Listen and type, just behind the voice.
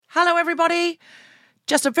Hello, everybody.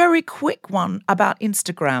 Just a very quick one about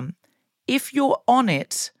Instagram. If you're on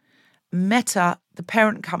it, Meta, the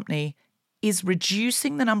parent company, is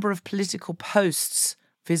reducing the number of political posts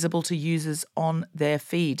visible to users on their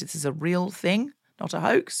feed. This is a real thing, not a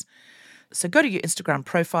hoax. So go to your Instagram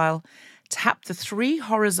profile, tap the 3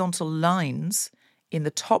 horizontal lines in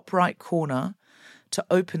the top right corner to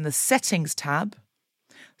open the Settings tab,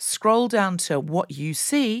 scroll down to What You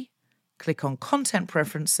See, click on Content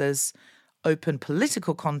Preferences, open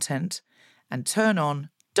Political Content, and turn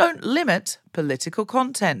on Don't Limit Political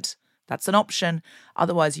Content. That's an option.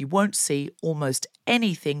 Otherwise, you won't see almost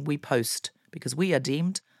anything we post because we are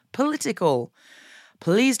deemed political.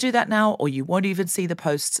 Please do that now, or you won't even see the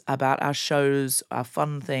posts about our shows, our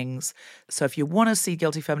fun things. So if you want to see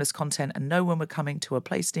Guilty Feminist content and know when we're coming to a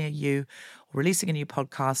place near you or releasing a new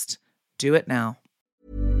podcast, do it now.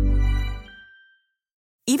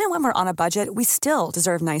 Even when we're on a budget, we still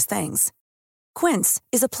deserve nice things. Quince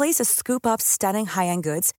is a place to scoop up stunning high-end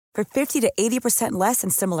goods for 50 to 80% less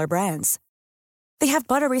than similar brands. They have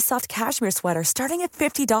buttery soft cashmere sweaters starting at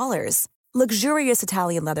 $50, luxurious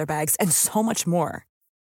Italian leather bags, and so much more.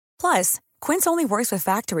 Plus, Quince only works with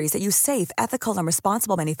factories that use safe, ethical, and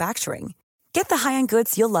responsible manufacturing. Get the high-end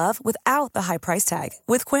goods you'll love without the high price tag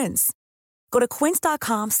with Quince. Go to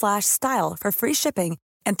quince.com/style for free shipping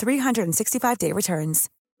and 365-day returns.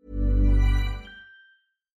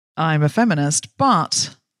 I'm a feminist,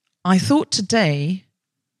 but I thought today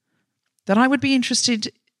that I would be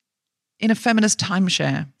interested in a feminist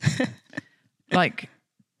timeshare.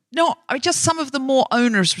 Just some of the more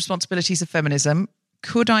onerous responsibilities of feminism.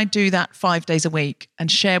 Could I do that 5 days a week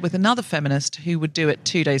and share with another feminist who would do it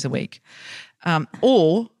 2 days a week?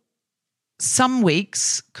 Or some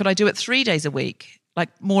weeks, could I do it 3 days a week?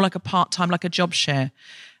 More like a part-time, like a job share.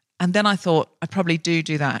 And then I thought I'd probably do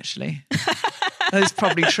that, actually. That is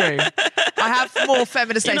probably true. I have more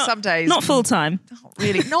feminist days some days. Not full-time. Not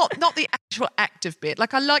really. Not the actual active bit.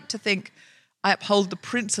 I like to think I uphold the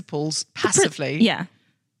principles passively. Yeah.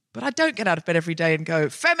 But I don't get out of bed every day and go,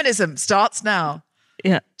 feminism starts now.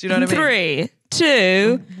 Yeah. Do you know what I mean? 3,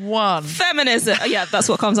 2, 1. Feminism. Yeah, that's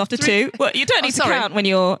what comes after 2. Well, you don't need to count when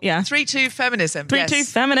you're, 3, 2, feminism. 3, 2,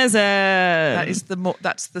 feminism.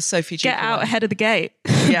 That's the Sophie Get out ahead of the gate.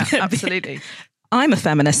 Yeah, absolutely. I'm a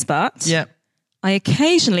feminist, but I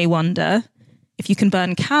occasionally wonder if you can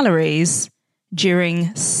burn calories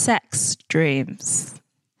during sex dreams.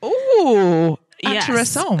 Ooh,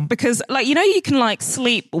 intéressant. Because, you can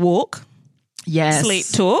sleepwalk. Yes. Sleep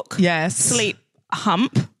talk. Yes. Sleep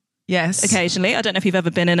hump. Yes. Occasionally. I don't know if you've ever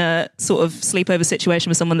been in a sort of sleepover situation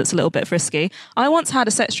with someone that's a little bit frisky. I once had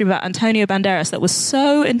a sex dream about Antonio Banderas that was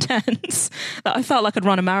so intense that I felt like I'd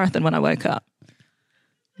run a marathon when I woke up.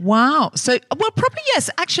 Wow. So, probably yes.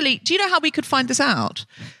 Actually, do you know how we could find this out?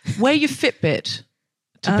 Wear your Fitbit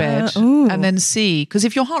to bed and then see. Because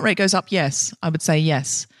if your heart rate goes up, yes, I would say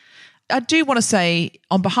yes. I do want to say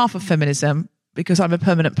on behalf of feminism, because I'm a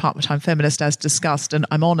permanent part-time feminist as discussed and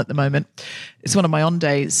I'm on at the moment, it's one of my on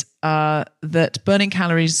days, that burning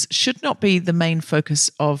calories should not be the main focus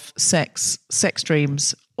of sex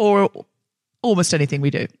dreams, or almost anything we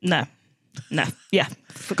do. No. Yeah.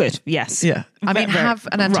 For good. Yes. Yeah. Have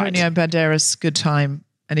an Antonio Banderas good time.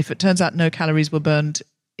 And if it turns out no calories were burned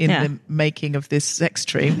in the making of this sex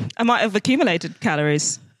dream, I might have accumulated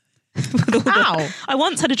calories. Ow. I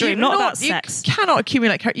once had a dream, not about sex. You cannot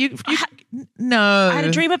accumulate calories. No. I had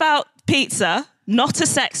a dream about pizza, not a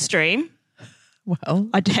sex dream. Well,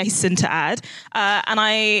 I'd hasten to add. And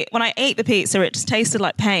when I ate the pizza, it just tasted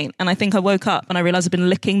like paint. And I think I woke up and I realised I'd been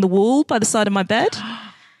licking the wall by the side of my bed.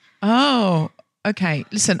 Oh, okay.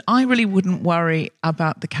 Listen, I really wouldn't worry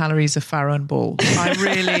about the calories of farro and balls. I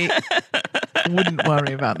really wouldn't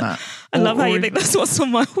worry about that. I love how you think that's what's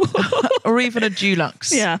on my wall. Or even a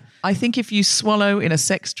Dulux. Yeah. I think if you swallow in a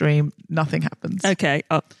sex dream, nothing happens. Okay.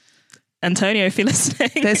 Antonio, if you're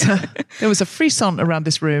listening. There was a frisson around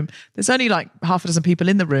this room. There's only half a dozen people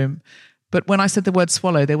in the room. But when I said the word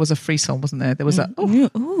swallow, there was a frisson, wasn't there? There was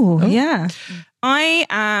Yeah. I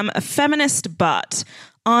am a feminist, but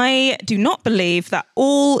I do not believe that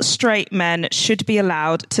all straight men should be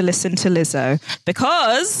allowed to listen to Lizzo,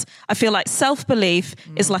 because I feel like self-belief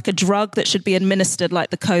is like a drug that should be administered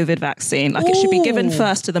like the COVID vaccine. It should be given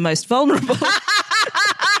first to the most vulnerable.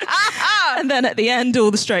 And then at the end,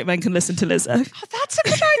 all the straight men can listen to Lizzo. Oh, that's a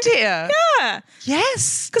good idea. Yeah.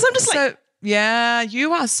 Yes. Because I'm just yeah,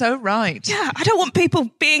 you are so right. Yeah, I don't want people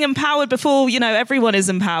being empowered before, everyone is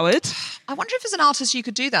empowered. I wonder if as an artist you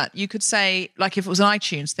could do that. You could say, if it was an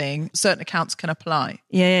iTunes thing, certain accounts can apply.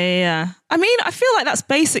 Yeah. I mean, I feel like that's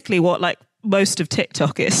basically what most of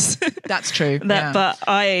TikTok is. That's true. But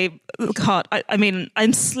I can't. I mean,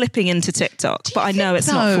 I'm slipping into TikTok, but I know it's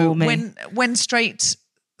not for me. When straight,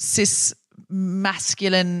 cis,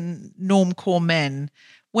 masculine, normcore men,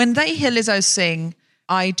 when they hear Lizzo sing,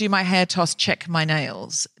 I do my hair toss, check my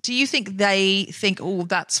nails, do you think they think, oh,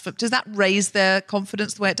 does that raise their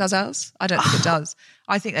confidence the way it does ours? I don't think it does.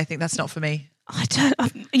 I think they think that's not for me.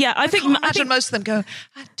 I think imagine most of them go,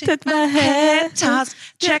 I took my hair toss,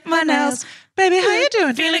 check my nails. Baby, how you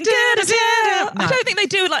doing? Feeling good as hell. No. I don't think they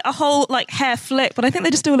do like a whole like hair flick, but I think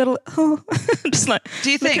they just do a little, just like,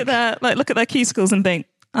 do you think? Look at their cuticles and think,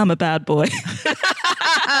 I'm a bad boy.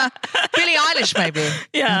 Billie Eilish, maybe.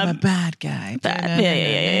 Yeah. I'm a bad guy.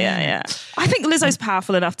 Yeah. I think Lizzo's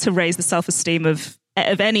powerful enough to raise the self-esteem of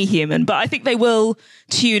any human, but I think they will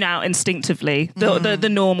tune out instinctively the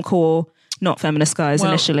normcore, not feminist guys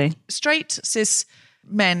initially. Straight, cis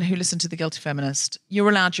men who listen to The Guilty Feminist, you're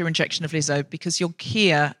allowed your injection of Lizzo because you're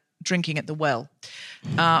here drinking at the well.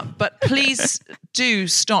 But please do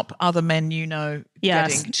stop other men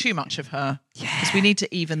getting too much of her, because we need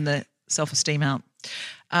to even the self-esteem out.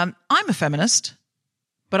 I'm a feminist,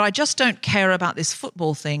 but I just don't care about this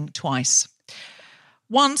football thing twice.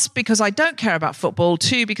 Once, because I don't care about football.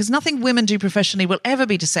 Two, because nothing women do professionally will ever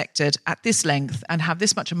be dissected at this length and have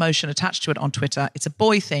this much emotion attached to it on Twitter. It's a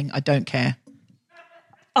boy thing. I don't care.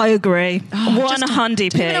 I agree. 100p.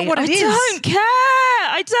 Do you know what it is?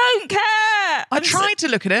 I don't care. I tried to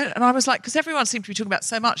look at it and I was like, because everyone seemed to be talking about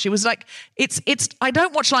so much. It was like, it's. I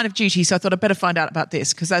don't watch Line of Duty, so I thought I'd better find out about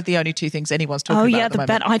this, because they're the only two things anyone's talking about. Oh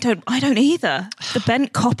yeah, I don't either. The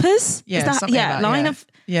bent coppers. Yeah, is that, something about, line of.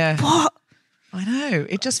 Yeah. What? I know.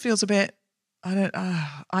 It just feels a bit.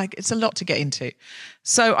 It's a lot to get into.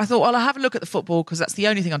 So I thought, well, I'll have a look at the football, because that's the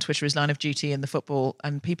only thing on Twitter is Line of Duty and the football,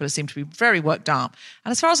 and people seem to be very worked up.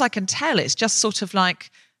 And as far as I can tell, it's just sort of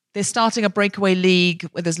like they're starting a breakaway league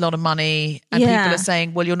where there's a lot of money, and people are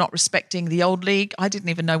saying, well, you're not respecting the old league. I didn't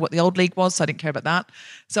even know what the old league was, so I didn't care about that.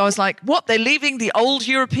 So I was like, what? They're leaving the old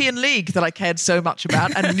European league that I cared so much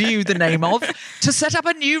about and knew the name of to set up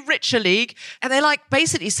a new, richer league. And they're like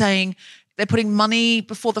basically saying they're putting money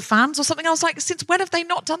before the fans or something. I was like, since when have they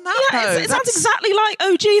not done that? Yeah, it sounds exactly like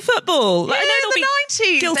OG football. Yeah, in the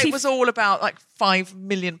 90s, it was all about like £5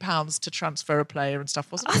 million to transfer a player and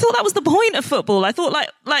stuff, wasn't it? I thought that was the point of football. I thought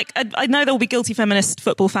I know there will be guilty feminist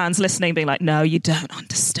football fans listening being like, no, you don't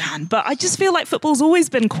understand. But I just feel like football's always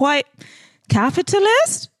been quite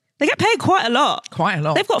capitalist. They get paid quite a lot. Quite a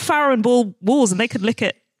lot. They've got Farrow and Ball walls and they could lick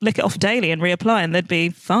it off daily and reapply and they'd be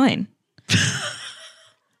fine.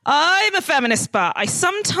 I'm a feminist, but I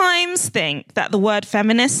sometimes think that the word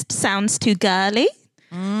feminist sounds too girly.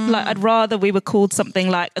 Like, I'd rather we were called something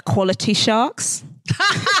like equality sharks.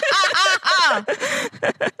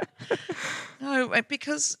 No,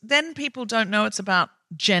 because then people don't know it's about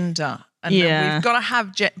gender. And we've got to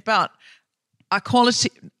have but equality.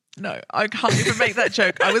 No, I can't even make that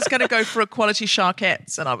joke. I was going to go for equality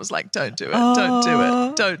sharkettes, and I was like, don't do it. Don't do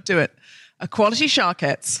it. Don't do it. Equality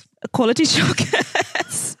sharkettes. Equality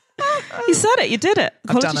sharkettes. You said it. You did it.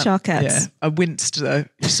 Equality sharkettes. Yeah, I winced though.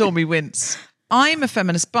 You saw me wince. I'm a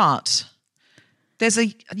feminist, but there's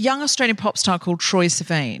a young Australian pop star called Troye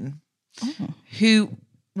Sivan who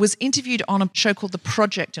was interviewed on a show called The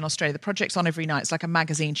Project in Australia. The Project's on every night. It's like a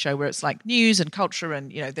magazine show where it's like news and culture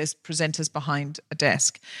and, there's presenters behind a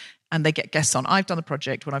desk and they get guests on. I've done The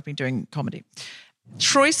Project when I've been doing comedy.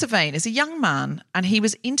 Troye Sivan is a young man and he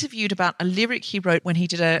was interviewed about a lyric he wrote when he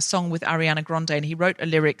did a song with Ariana Grande, and he wrote a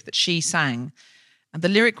lyric that she sang. And the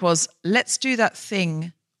lyric was, let's do that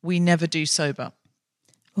thing we never do sober.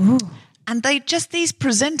 Ooh. And these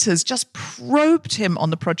presenters just probed him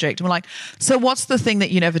on The Project and were like, so what's the thing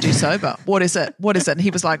that you never do sober? What is it? What is it? And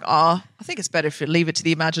he was like, I think it's better if you leave it to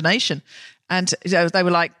the imagination. And they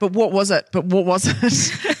were like, but what was it? But what was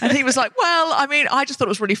it? And he was like, well, I mean, I just thought it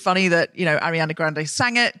was really funny that, Ariana Grande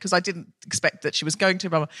sang it because I didn't expect that she was going to.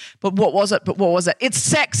 Blah, blah. But what was it? But what was it? It's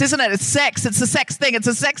sex, isn't it? It's sex. It's a sex thing. It's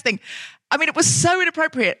a sex thing. I mean, it was so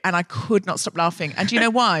inappropriate and I could not stop laughing. And do you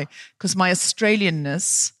know why? Because my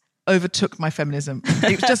Australianness overtook my feminism.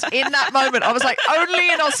 It was just in that moment, I was like,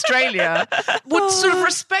 only in Australia would sort of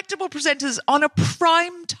respectable presenters on a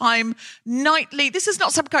prime time nightly, this is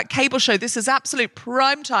not some kind of cable show, this is absolute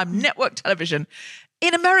prime time network television.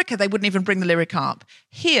 In America, they wouldn't even bring the lyric up.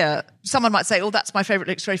 Here, someone might say, that's my favourite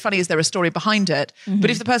lyric, it's very funny, is there a story behind it? Mm-hmm.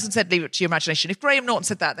 But if the person said, leave it to your imagination, if Graham Norton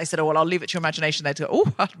said that, they said, well, I'll leave it to your imagination, they'd go,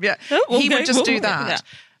 yeah. He would just do that. Yeah.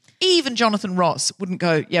 Even Jonathan Ross wouldn't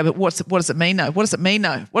go, yeah, but what does it mean, though? What does it mean,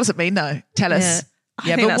 though? What does it mean, though? Tell us.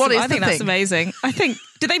 Yeah, but what is the thing? I think that's amazing.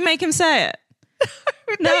 Did they make him say it?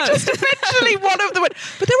 No. Just eventually one of them went,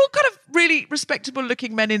 but they're all kind of really respectable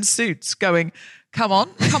looking men in suits going, come on,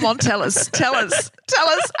 tell us. And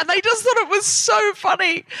they just thought it was so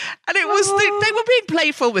funny. And it was, they were being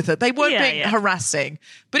playful with it. They weren't being harassing.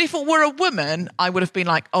 But if it were a woman, I would have been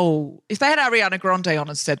like, oh, if they had Ariana Grande on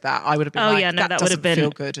and said that, I would have been that would have been feel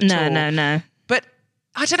good at all. No. But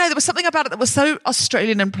I don't know, there was something about it that was so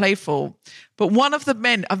Australian and playful. But one of the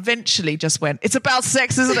men eventually just went, it's about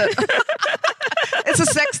sex, isn't it? It's a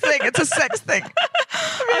sex thing.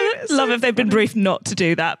 I love if they've been briefed not to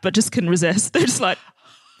do that, but just couldn't resist. They're just like,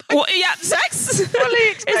 what? Yeah, sex? Is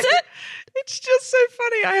it? It's just so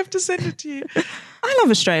funny. I have to send it to you. I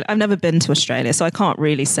love Australia. I've never been to Australia, so I can't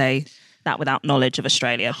really say that without knowledge of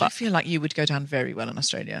Australia. But I feel like you would go down very well in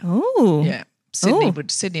Australia. Oh. Yeah.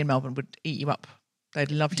 Sydney and Melbourne would eat you up.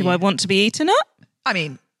 They'd love you. Do I want to be eaten up? I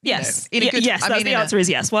mean, yes. The answer is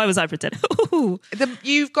yes. Why was I pretending?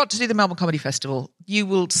 You've got to do the Melbourne Comedy Festival. You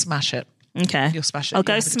will smash it. Okay. You'll smash it. I'll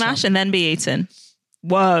go smash and then be eaten.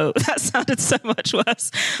 Whoa, that sounded so much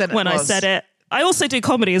worse when I said it. I also do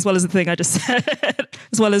comedy as well as the thing I just said,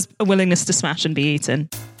 as well as a willingness to smash and be eaten.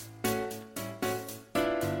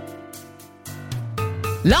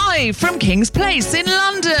 Live from King's Place in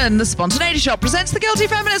London, the Spontaneity Shop presents The Guilty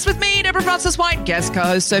Feminist with me, Deborah Frances-White, guest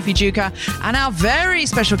co-host Sophie Duca, and our very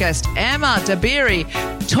special guest, Emma Dabiri,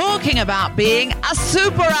 talking about being a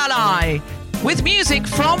super ally with music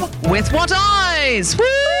from With What Eyes. Woo!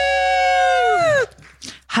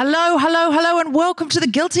 Hello, and welcome to the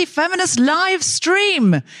Guilty Feminist live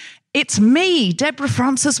stream. It's me, Deborah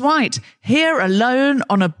Frances-White, here alone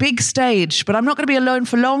on a big stage. But I'm not going to be alone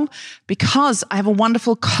for long because I have a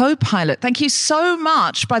wonderful co-pilot. Thank you so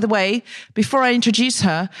much, by the way, before I introduce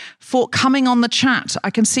her, for coming on the chat.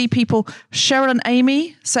 I can see people, Cheryl and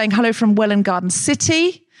Amy, saying hello from Welland Garden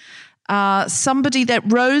City. Somebody there,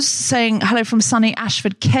 Rose, saying hello from sunny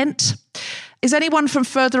Ashford, Kent. Is anyone from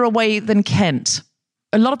further away than Kent?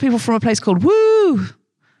 A lot of people from a place called Woo.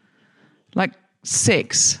 Like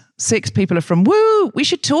six people are from Woo. We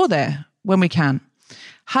should tour there when we can.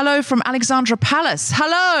 Hello from Alexandra Palace.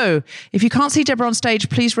 Hello. If you can't see Deborah on stage,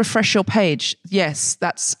 please refresh your page. Yes,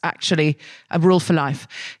 that's actually a rule for life.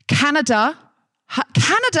 Canada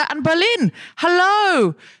and Berlin.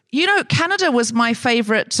 Hello. You know, Canada was my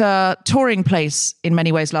favorite touring place in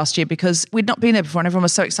many ways last year because we'd not been there before and everyone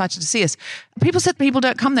was so excited to see us. People said people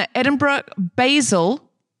don't come there. Edinburgh, Basel,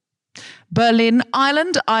 Berlin,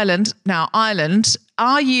 Ireland. Now, Ireland,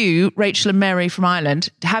 are you, Rachel and Mary from Ireland,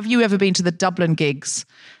 have you ever been to the Dublin gigs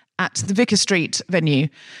at the Vicar Street venue?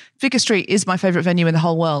 Vicar Street is my favourite venue in the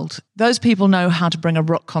whole world. Those people know how to bring a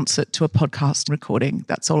rock concert to a podcast recording.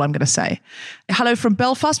 That's all I'm going to say. Hello from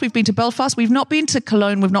Belfast. We've been to Belfast. We've not been to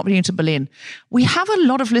Cologne. We've not been to Berlin. We have a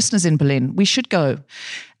lot of listeners in Berlin. We should go.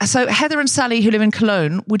 So Heather and Sally, who live in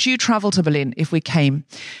Cologne, would you travel to Berlin if we came?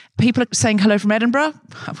 People are saying hello from Edinburgh.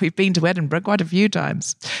 We've been to Edinburgh quite a few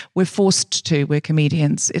times. We're forced to. We're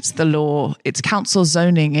comedians. It's the law. It's council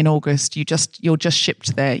zoning in August. You're just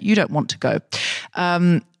shipped there. You don't want to go.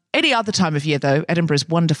 Any other time of year, though, Edinburgh is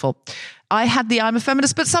wonderful. I had the I'm a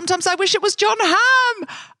Feminist, but sometimes I wish it was John Hamm.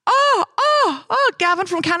 Oh, Gavin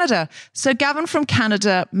from Canada. So Gavin from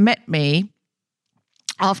Canada met me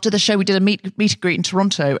after the show. We did a meet and greet in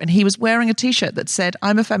Toronto, and he was wearing a T-shirt that said,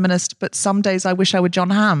 I'm a feminist, but some days I wish I were John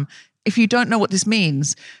Hamm. If you don't know what this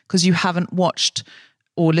means, because you haven't watched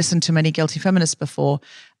or listened to many Guilty Feminists before,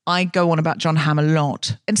 I go on about John Hamm a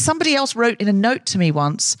lot. And somebody else wrote in a note to me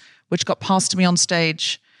once, which got passed to me on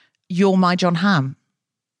stage, you're my John Hamm.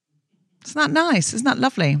 Isn't that nice? Isn't that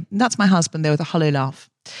lovely? And that's my husband there with a hollow laugh.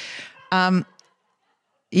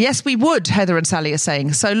 Yes, we would, Heather and Sally are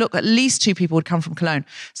saying. So look, at least 2 people would come from Cologne.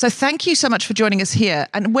 So thank you so much for joining us here.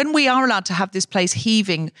 And when we are allowed to have this place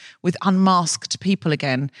heaving with unmasked people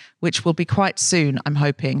again, which will be quite soon, I'm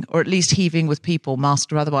hoping, or at least heaving with people,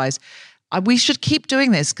 masked or otherwise, we should keep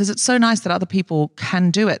doing this because it's so nice that other people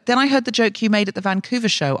can do it. Then I heard the joke you made at the Vancouver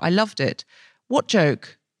show. I loved it. What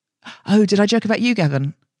joke? Oh, did I joke about you,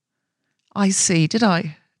 Gavin? I see. Did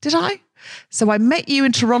I? So I met you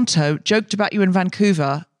in Toronto, joked about you in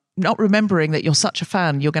Vancouver, not remembering that you're such a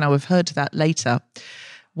fan. You're going to have heard that later.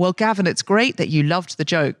 Well, Gavin, it's great that you loved the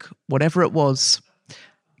joke, whatever it was.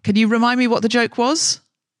 Can you remind me what the joke was?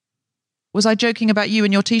 Was I joking about you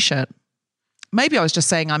and your T-shirt? Maybe I was just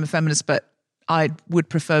saying I'm a feminist, but I would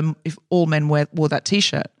prefer if all men wore that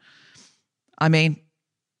T-shirt. I mean,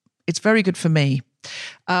 it's very good for me.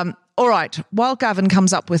 All right, while Gavin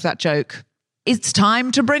comes up with that joke, it's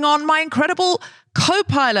time to bring on my incredible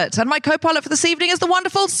co-pilot. And my co-pilot for this evening is the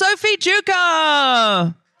wonderful Sophie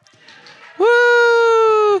Duca.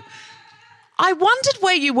 Woo! I wondered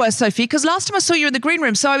where you were, Sophie, because last time I saw you in the green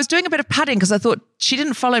room, so I was doing a bit of padding because I thought she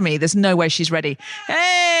didn't follow me. There's no way she's ready.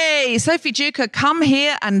 Hey, Sophie Duker, come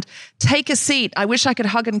here and take a seat. I wish I could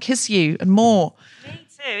hug and kiss you and more. Me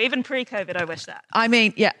too. Even pre-COVID, I wish that. I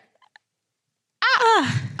mean, yeah.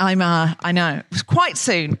 I know. Quite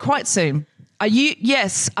soon. Are you?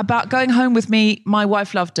 Yes, about going home with me. My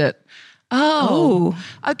wife loved it. Oh.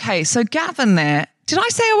 Okay, so Gavin there. Did I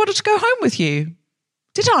say I wanted to go home with you?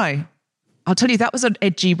 Did I? I'll tell you, that was an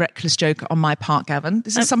edgy, reckless joke on my part, Gavin.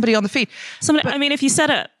 This is somebody on the feed. I mean, if you said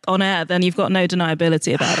it on air, then you've got no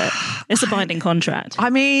deniability about it. It's a binding contract. I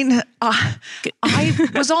mean, I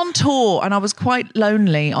was on tour and I was quite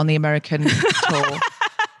lonely on the American tour.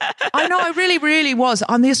 I know, I really, really was.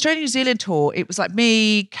 On the Australia-New Zealand tour, it was like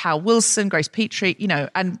me, Cal Wilson, Grace Petrie,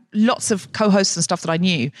 and lots of co-hosts and stuff that I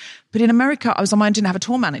knew. But in America, I was on my own, didn't have a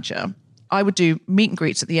tour manager. I would do meet and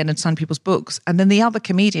greets at the end and sign people's books. And then the other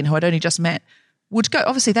comedian who I'd only just met would go.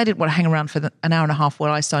 Obviously, they didn't want to hang around for an hour and a half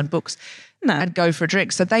while I signed books and go for a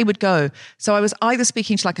drink. So they would go. So I was either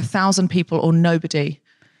speaking to like 1,000 people or nobody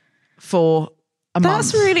for a month.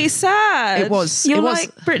 That's really sad. It was. You're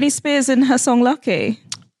like Britney Spears in her song Lucky.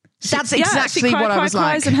 That's exactly what I was like.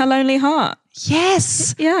 Cries in her lonely heart.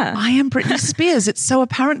 Yes. Yeah. I am Britney Spears. It's so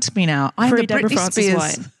apparent to me now. I am the Deborah Britney Francis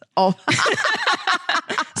Spears. White. Oh.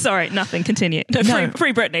 Sorry, nothing. Continue. No,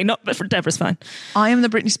 free Britney, but Deborah's fine. I am the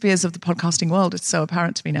Britney Spears of the podcasting world. It's so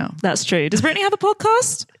apparent to me now. That's true. Does Britney have a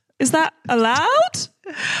podcast? Is that allowed?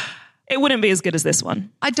 It wouldn't be as good as this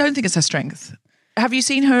one. I don't think it's her strength. Have you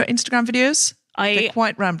seen her Instagram videos? They're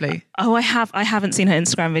quite rambly. Oh, I have. I haven't seen her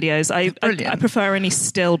Instagram videos. I prefer any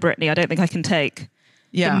still Britney. I don't think I can take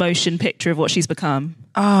the motion picture of what she's become.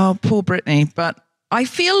 Oh, poor Britney. But I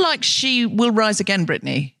feel like she will rise again,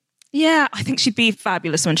 Britney. Yeah, I think she'd be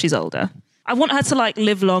fabulous when she's older. I want her to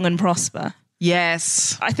live long and prosper.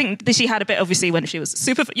 Yes. I think that she had a bit, obviously, when she was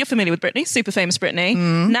you're familiar with Britney, super famous Britney.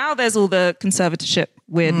 Now there's all the conservatorship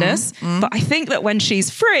weirdness. But I think that when she's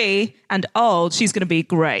free and old, she's going to be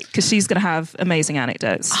great because she's going to have amazing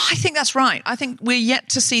anecdotes. I think that's right. I think we're yet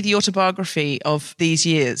to see the autobiography of these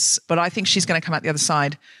years, but I think she's going to come out the other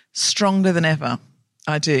side stronger than ever.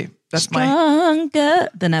 I do. That's stronger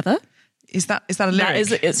than ever. Is that a lyric?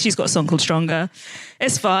 She's got a song called Stronger.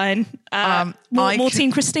 It's fine. More Team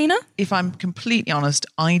Christina? If I'm completely honest,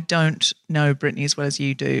 I don't know Britney as well as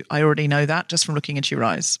you do. I already know that just from looking into your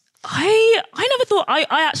eyes. I never thought... I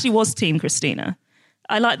actually was Team Christina.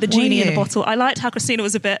 I liked the genie in the bottle. I liked how Christina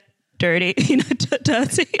was a bit dirty,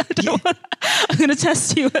 dirty. I'm going to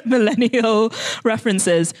test you at millennial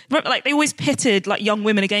references. They always pitted young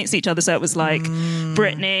women against each other. So it was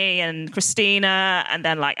Britney and Christina, and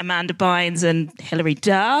then Amanda Bynes and Hilary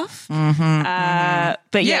Duff.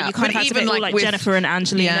 But you kind of had to be with Jennifer and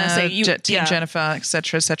Angelina. So Team Jennifer,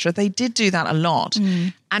 etc., etc. They did do that a lot,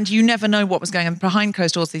 and you never know what was going on behind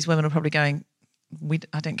closed doors. These women are probably going,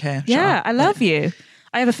 "I don't care." Yeah, I love you.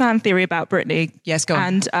 I have a fan theory about Britney. Yes, go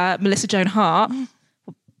on. And Melissa Joan Hart.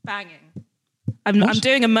 Banging. I'm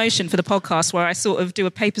doing a motion for the podcast where I sort of do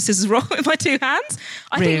a paper, scissors, rock with my two hands.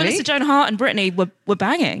 I think Melissa Joan Hart and Britney were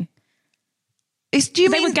banging.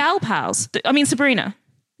 They were gal pals. I mean, Sabrina.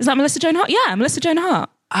 Is that Melissa Joan Hart? Yeah, Melissa Joan Hart.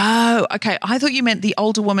 Oh, okay. I thought you meant the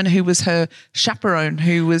older woman who was her chaperone,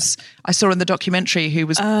 I saw in the documentary, who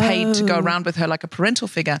was paid to go around with her like a parental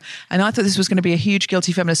figure. And I thought this was going to be a huge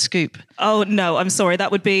guilty feminist scoop. Oh, no, I'm sorry.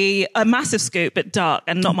 That would be a massive scoop, but dark,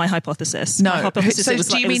 and not my hypothesis. No. My hypothesis so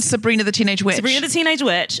do you mean Sabrina the Teenage Witch? Sabrina the Teenage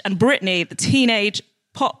Witch and Britney the Teenage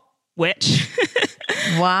Pop Witch.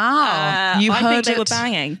 Wow. I think they were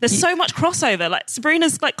banging. There's so much crossover.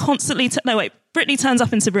 Sabrina's constantly... Britney turns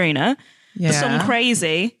up in Sabrina... The song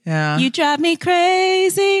Crazy, You Drive Me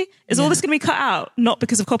Crazy, is all this going to be cut out? Not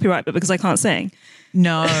because of copyright, but because I can't sing.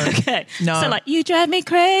 No. Okay. No. So You Drive Me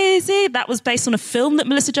Crazy, that was based on a film that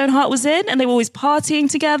Melissa Joan Hart was in, and they were always partying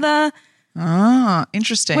together. Ah,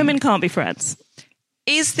 interesting. Women can't be friends.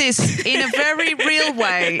 Is this, in a very real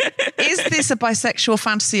way, is this a bisexual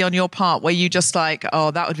fantasy on your part where you just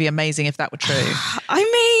that would be amazing if that were true?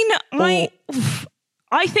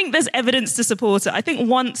 I think there's evidence to support it. I think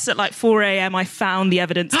once at 4 a.m. I found the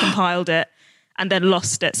evidence, compiled it, and then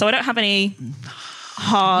lost it. So I don't have any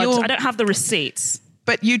I don't have the receipts.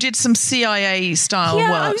 But you did some CIA style work.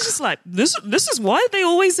 I was just this is why are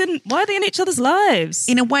they in each other's lives?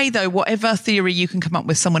 In a way, though, whatever theory you can come up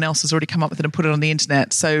with, someone else has already come up with it and put it on the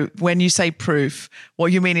internet. So when you say proof,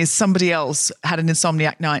 what you mean is somebody else had an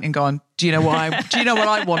insomniac night and gone, do you know what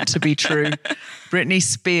I want to be true? Britney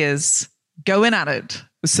Spears going at it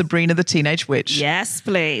with Sabrina the Teenage Witch. Yes,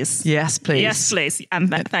 please. Yes, please. Yes, please. And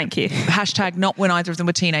thank you. Hashtag not when either of them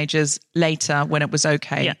were teenagers, later when it was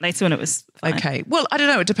okay. Yeah, later when it was fine. Okay. Well, I don't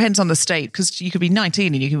know. It depends on the state, because you could be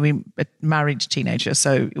 19 and you could be a married teenager.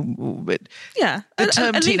 So but yeah. the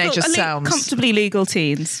term teenager sounds... Comfortably legal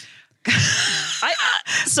teens.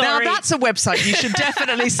 Sorry. Now that's a website you should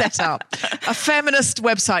definitely set up. A feminist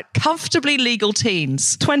website, Comfortably Legal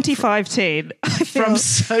Teens. 25 teen. From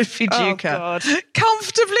Sophie Duca. Oh, God.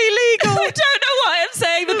 Comfortably legal. I don't know why I'm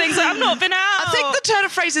saying the things that I've not been out. I think the turn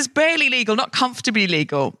of phrase is barely legal, not comfortably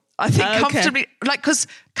legal. I think comfortably, because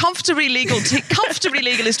comfortably legal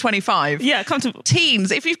is 25. Yeah, comfortable.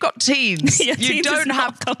 Teens, if you've got teens, Yeah, you teens don't is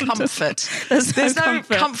have not comfort. There's no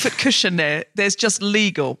comfort cushion there. There's just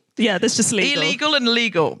legal. Yeah, there's just legal. Illegal and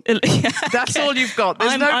legal. Yeah, That's all you've got.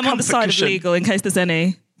 There's no I'm on the side cushion. of legal in case there's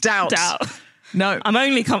any doubt. No. I'm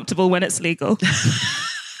only comfortable when it's legal.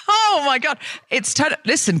 Oh my God.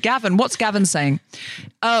 Listen, Gavin, what's Gavin saying?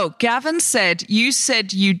 Oh, Gavin said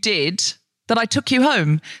you did, that I took you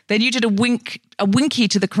home. Then you did a winky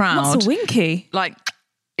to the crowd. What's a winky? Like,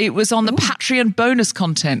 it was on the Patreon bonus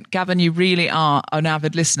content. Gavin, you really are an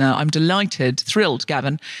avid listener. I'm delighted, thrilled,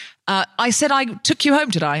 Gavin. I said I took you home,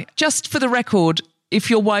 did I? Just for the record, if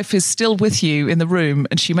your wife is still with you in the room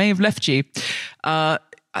and she may have left you,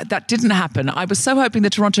 that didn't happen. I was so hoping the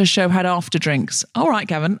Toronto show had after drinks. All right,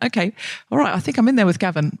 Gavin. Okay. All right. I think I'm in there with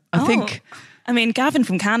Gavin. I think... I mean, Gavin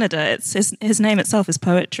from Canada, it's his name itself is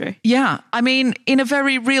poetry. Yeah. I mean, in a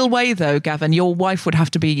very real way, though, Gavin, your wife would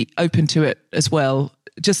have to be open to it as well.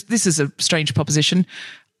 This is a strange proposition.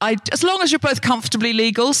 As long as you're both comfortably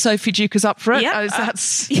legal, Sophie Duke is up for it. Yeah,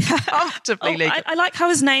 That's comfortably legal. I like how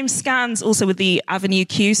his name scans also with the Avenue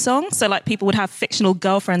Q song. So like people would have fictional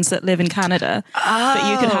girlfriends that live in Canada,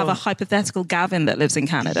 but you could have a hypothetical Gavin that lives in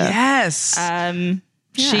Canada. Yes.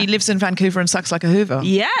 She lives in Vancouver and sucks like a Hoover.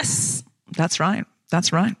 Yes. That's right.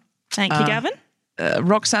 That's right. Thank you, Gavin.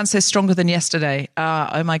 Roxanne says stronger than yesterday.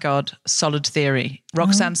 Oh my God. Solid theory.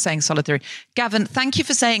 Roxanne's saying solid theory. Gavin, thank you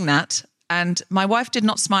for saying that. And my wife did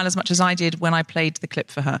not smile as much as I did when I played the clip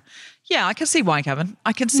for her. Yeah, I can see why, Gavin.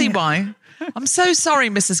 I can see why. I'm so sorry,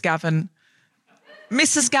 Mrs. Gavin.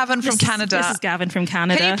 Mrs. Gavin from Canada. Mrs. Gavin from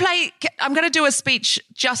Canada. Can you play? I'm going to do a speech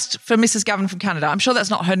just for Mrs. Gavin from Canada. I'm sure that's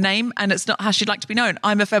not her name and it's not how she'd like to be known.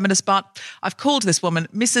 I'm a feminist, but I've called this woman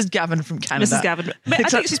Mrs. Gavin from Canada. Mrs. Gavin. I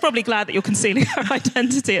think she's probably glad that you're concealing her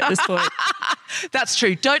identity at this point. That's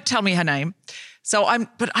true. Don't tell me her name.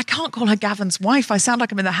 But I can't call her Gavin's wife. I sound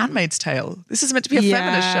like I'm in The Handmaid's Tale. This is meant to be a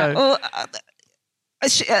feminist show. Well,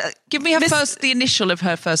 give me the initial of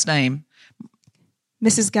her first name.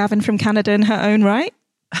 Mrs. Gavin from Canada in her own right.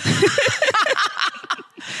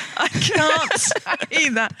 I can't say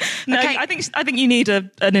that. No, okay. I think you need an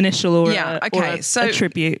initial or a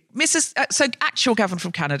tribute. So actual Gavin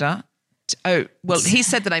from Canada. Oh, well, he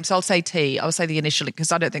said the name, so I'll say T. I'll say the initial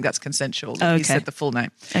because I don't think that's consensual. Okay. He said the full name.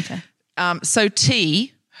 Okay. So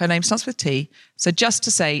T, her name starts with T. So just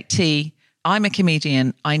to say, T, I'm a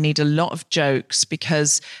comedian. I need a lot of jokes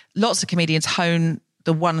because lots of comedians hone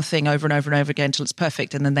the one thing over and over and over again until it's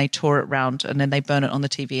perfect, and then they tour it around and then they burn it on the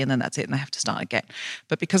TV and then that's it and they have to start again.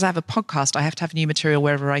 But because I have a podcast, I have to have new material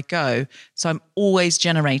wherever I go. So I'm always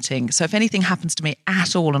generating. So if anything happens to me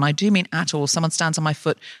at all, and I do mean at all, someone stands on my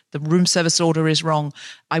foot, the room service order is wrong,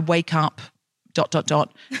 I wake up, ...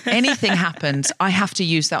 anything happens, I have to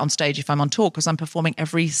use that on stage if I'm on tour because I'm performing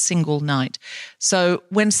every single night. So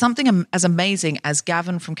when something as amazing as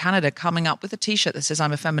Gavin from Canada coming up with a t-shirt that says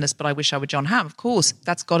I'm a feminist but I wish I were John Hamm, of course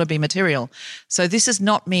that's got to be material. So this is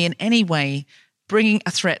not me in any way bringing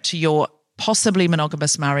a threat to your possibly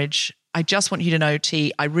monogamous marriage. I just want you to know,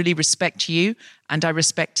 T, I really respect you and I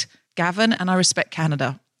respect Gavin and I respect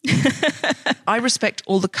Canada. I respect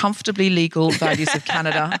all the comfortably legal values of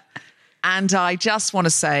Canada. And I just want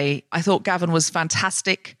to say, I thought Gavin was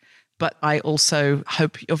fantastic, but I also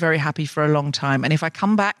hope you're very happy for a long time. And if I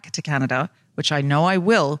come back to Canada, which I know I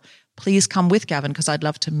will, please come with Gavin because I'd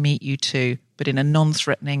love to meet you too, but in a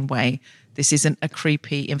non-threatening way. This isn't a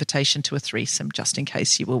creepy invitation to a threesome, just in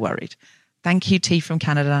case you were worried. Thank you, T from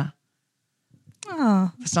Canada.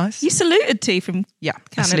 Oh, that's nice. You saluted T from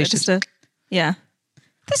Canada. Yeah.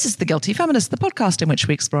 This is The Guilty Feminist, the podcast in which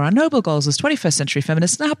we explore our noble goals as 21st century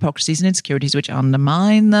feminists and our hypocrisies and insecurities which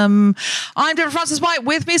undermine them. I'm Deborah Frances White,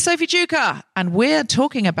 with me Sophie Duca, and we're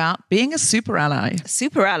talking about being a super ally.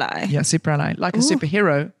 Super ally? Yeah, super ally. Like a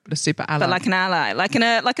superhero, but a super ally. But like an ally, like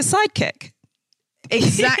a sidekick.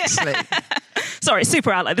 Exactly. Sorry,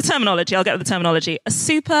 super ally. The terminology, I'll get with the terminology. A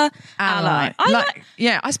super ally.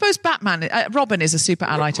 I suppose Batman, Robin is a super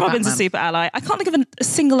ally to Robin's Batman. a super ally. I can't think of a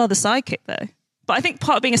single other sidekick though. But I think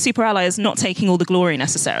part of being a super ally is not taking all the glory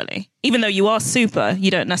necessarily. Even though you are super,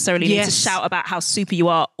 you don't necessarily need to shout about how super you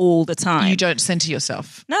are all the time. You don't center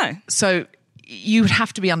yourself. No. So you would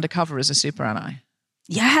have to be undercover as a super ally.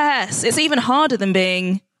 Yes. It's even harder than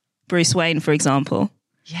being Bruce Wayne, for example.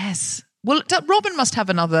 Yes. Well, Robin must have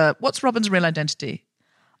another... What's Robin's real identity?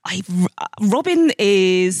 Robin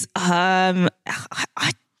is...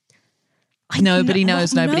 Nobody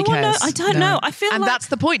knows. Nobody cares. I don't know. I feel and that's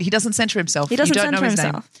the point. He doesn't center himself. He doesn't center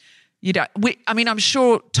himself. Name. You don't. I'm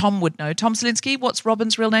sure Tom would know. Tom Selinsky. What's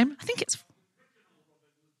Robin's real name? I think it's...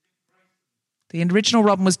 The original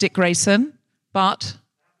Robin was Dick Grayson, but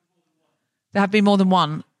there have been more than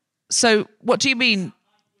one. So what do you mean?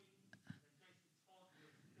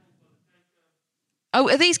 Oh,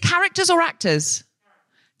 are these characters or actors?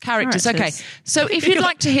 Characters. Okay. So if you'd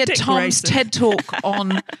like to hear Tom's TED Talk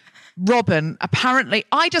on Robin, apparently,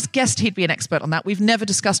 I just guessed he'd be an expert on that. We've never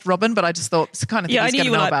discussed Robin, but I just thought it's the kind of thing he's going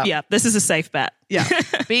to know about. Yeah, this is a safe bet. Yeah.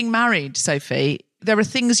 Being married, Sophie, there are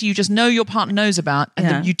things you just know your partner knows about and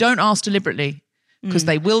that you don't ask deliberately because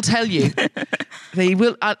they will tell you. They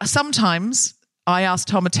will. Sometimes I ask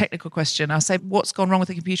Tom a technical question. I say, what's gone wrong with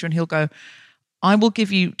the computer? And he'll go, I will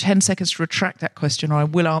give you 10 seconds to retract that question or I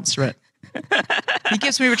will answer it. He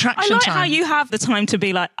gives me retraction time. I like how you have the time to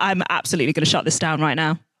be like, I'm absolutely going to shut this down right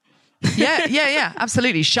now. Yeah,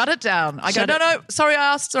 absolutely. Shut it down. I go, no, sorry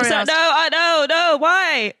I asked. No,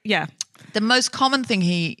 why? Yeah. The most common thing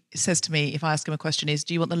he says to me if I ask him a question is,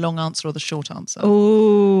 do you want the long answer or the short answer?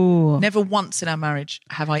 Oh. Never once in our marriage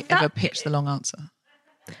have I ever pitched the long answer.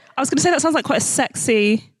 I was going to say that sounds like quite a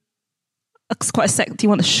sexy... Do you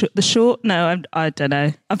want the short? No, I don't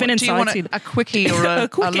know. I've been inside. Do you want a quickie or a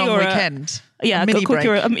long weekend? Yeah, a mini break.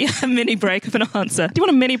 Or a mini break of an answer. Do you want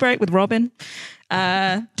a mini break with Robin?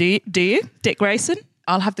 Do you? Dick Grayson?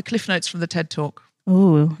 I'll have the cliff notes from the TED Talk.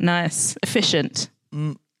 Oh, nice. Efficient.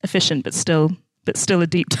 Efficient, but still a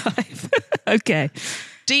deep dive. Okay.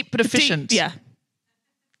 Deep but efficient.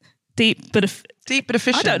 Deep but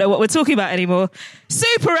efficient. I don't know what we're talking about anymore.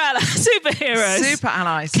 Superheroes. Super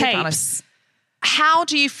allies. Capes. How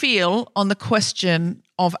do you feel on the question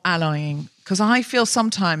of allying? Because I feel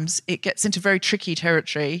sometimes it gets into very tricky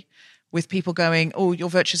territory with people going, oh, you're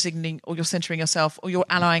virtue signaling or you're centering yourself or you're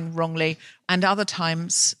allying wrongly. And other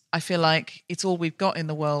times I feel like it's all we've got in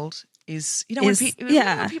the world is, when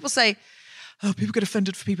people say, oh, people get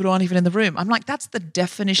offended for people who aren't even in the room. I'm like, that's the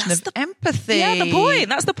definition of empathy. Yeah,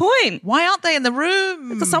 that's the point. Why aren't they in the room?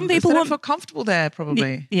 Because some people don't feel comfortable there,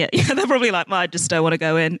 probably. Yeah, they're probably like, I just don't want to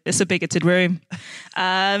go in. It's a bigoted room.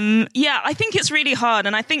 I think it's really hard.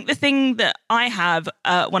 And I think the thing that I have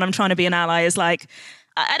when I'm trying to be an ally is like,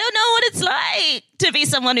 I don't know what it's like to be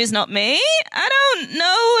someone who's not me. I don't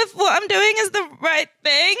know if what I'm doing is the right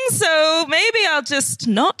thing. So maybe I'll just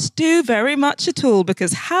not do very much at all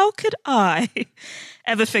because how could I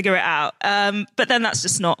ever figure it out? But then that's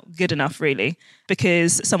just not good enough, really,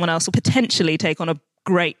 because someone else will potentially take on a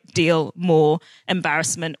great deal more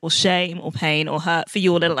embarrassment or shame or pain or hurt for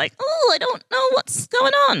you all. They're like, oh, I don't know what's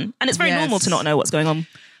going on. And it's very normal to not know what's going on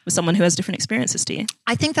with someone who has different experiences to you.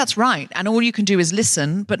 I think that's right. And all you can do is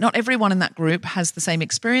listen, but not everyone in that group has the same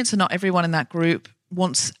experience and not everyone in that group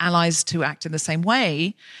wants allies to act in the same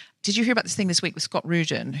way. Did you hear about this thing this week with Scott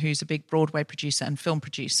Rudin, who's a big Broadway producer and film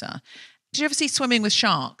producer? Did you ever see Swimming with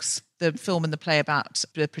Sharks, the film and the play about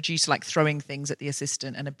the producer like throwing things at the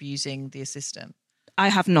assistant and abusing the assistant? I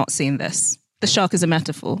have not seen this. The shark is a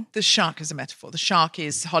metaphor. The shark is a metaphor. The shark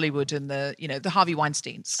is Hollywood and the Harvey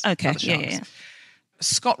Weinsteins. Okay, yeah.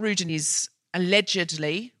 Scott Rudin is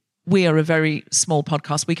allegedly, we are a very small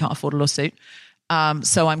podcast, we can't afford a lawsuit,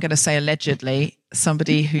 so I'm going to say allegedly,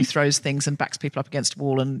 somebody who throws things and backs people up against a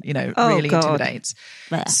wall and, really intimidates.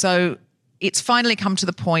 Blech. So it's finally come to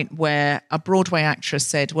the point where a Broadway actress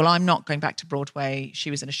said, well, I'm not going back to Broadway. She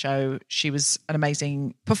was in a show. She was an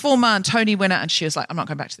amazing performer and Tony winner. And she was like, I'm not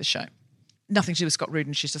going back to the show. Nothing to do with Scott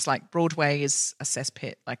Rudin. She's just like, Broadway is a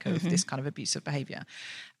cesspit, of this kind of abusive behaviour.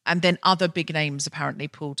 And then other big names apparently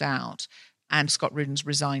pulled out and Scott Rudin's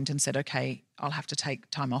resigned and said, okay, I'll have to take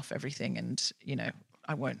time off everything and,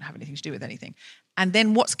 I won't have anything to do with anything. And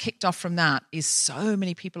then what's kicked off from that is so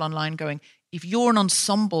many people online going, if you're an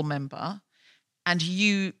ensemble member and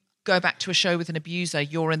you go back to a show with an abuser,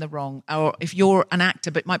 you're in the wrong. Or if you're an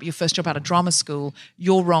actor, but it might be your first job out of drama school,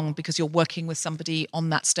 you're wrong because you're working with somebody on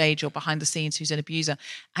that stage or behind the scenes who's an abuser.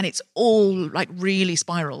 And it's all like really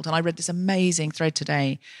spiraled. And I read this amazing thread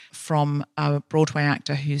today from a Broadway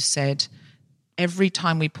actor who said, every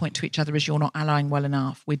time we point to each other as you're not allying well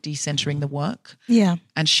enough, we're decentering the work. Yeah.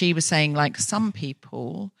 And she was saying like some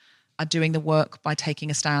people are doing the work by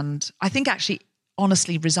taking a stand. I think actually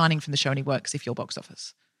honestly, resigning from the show only works if you're box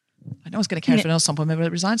office. No one's going to care if an ensemble member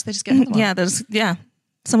resigns. They just get another one. Yeah,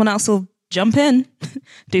 someone else will jump in,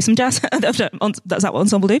 do some jazz. That's that what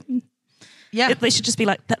ensemble do? Yeah, they should just be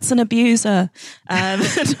like, that's an abuser.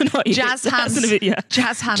 Jazz hands in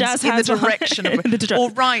the direction of. Or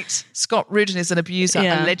write, Scott Rudin is an abuser,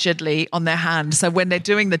 allegedly, on their hand. So when they're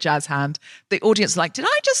doing the jazz hand, the audience is like, did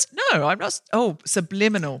I just? No, I'm not. Oh,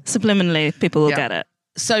 subliminal. Subliminally, people will get it.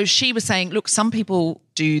 So she was saying, look, some people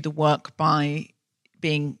do the work by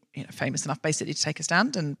being famous enough basically to take a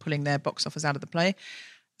stand and pulling their box office out of the play.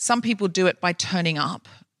 Some people do it by turning up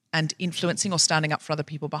and influencing or standing up for other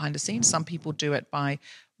people behind the scenes. Some people do it by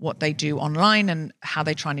what they do online and how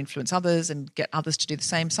they try and influence others and get others to do the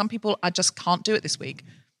same. Some people, I just can't do it this week,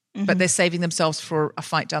 but they're saving themselves for a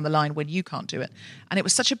fight down the line when you can't do it. And it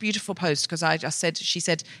was such a beautiful post because she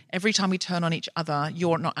said, every time we turn on each other,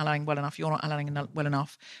 you're not allowing well enough, you're not allowing well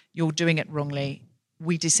enough, you're doing it wrongly,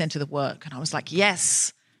 we descend to the work. And I was like,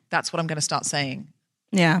 yes, that's what I'm going to start saying.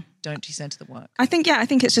 Yeah. Don't descend to the work. I think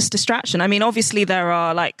it's just distraction. I mean, obviously there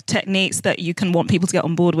are like techniques that you can want people to get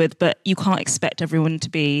on board with, but you can't expect everyone to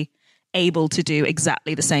be able to do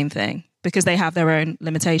exactly the same thing because they have their own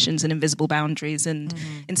limitations and invisible boundaries and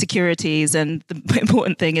insecurities. And the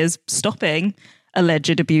important thing is stopping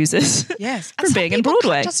alleged abusers from being in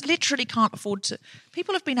Broadway. Just literally can't afford to.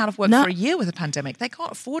 People have been out of work for a year with a pandemic. They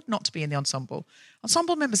can't afford not to be in the ensemble.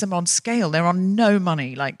 Ensemble members are on scale. They're on no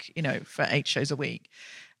money, for 8 shows a week.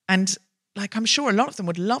 And I'm sure a lot of them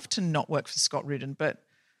would love to not work for Scott Rudin, but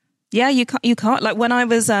yeah, you can't. Like when I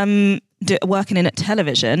was working in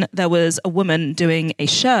television, there was a woman doing a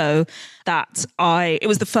show that it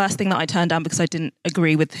was the first thing that I turned down because I didn't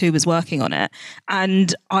agree with who was working on it.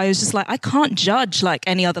 And I was just like, I can't judge like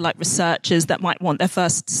any other like researchers that might want their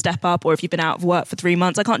first step up, or if you've been out of work for 3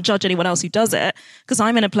 months, I can't judge anyone else who does it because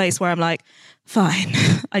I'm in a place where I'm like, fine,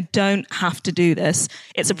 I don't have to do this.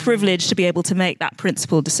 It's a privilege to be able to make that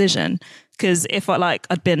principled decision. Because if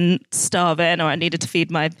I'd been starving or I needed to feed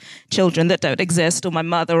my children that don't exist or my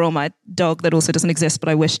mother or my dog that also doesn't exist but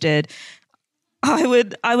I wish did, I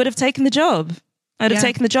would have taken the job. I'd have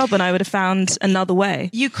taken the job and I would have found another way.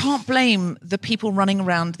 You can't blame the people running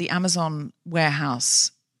around the Amazon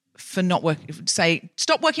warehouse for not working. Say,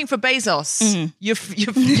 stop working for Bezos. You're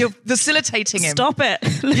facilitating him. Stop it.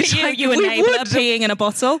 you enabler peeing in a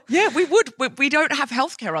bottle. Yeah, we would. We don't have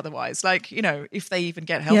healthcare otherwise. If they even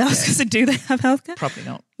get healthcare. Yeah, I was going to say, do they have healthcare? Probably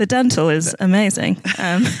not. The dental is amazing.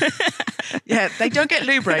 Yeah, they don't get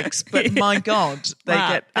loo breaks, but my God,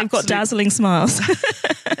 they've got dazzling smiles.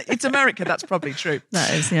 It's America, that's probably true.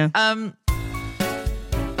 That is, yeah.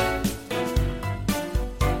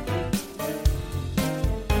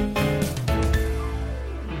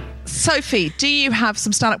 Sophie, do you have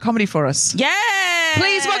some stand-up comedy for us? Yeah.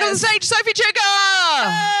 Please welcome to the stage, Sophie Chugger!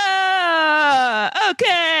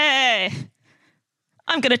 Okay.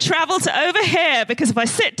 I'm going to travel to over here because if I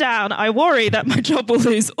sit down, I worry that my job will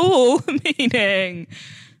lose all meaning.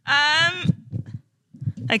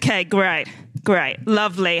 Okay, great.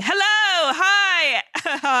 Lovely. Hello. Hi.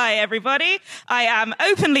 Hi, everybody. I am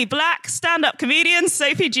openly black stand-up comedian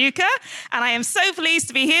Sophie Duker, and I am so pleased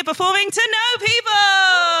to be here performing to know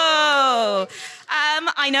people.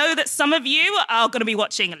 I know that some of you are going to be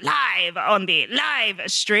watching live on the live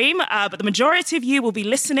stream, but the majority of you will be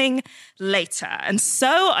listening later. And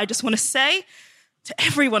so I just want to say to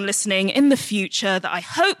everyone listening in the future that I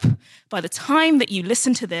hope by the time that you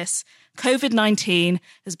listen to this, COVID-19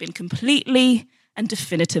 has been completely and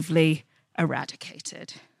definitively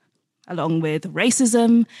eradicated, along with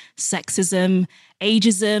racism, sexism,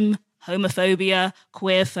 ageism, homophobia,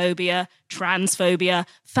 queerphobia, transphobia,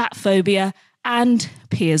 fatphobia, and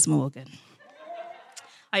Piers Morgan.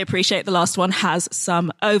 I appreciate the last one has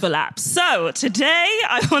some overlap. So today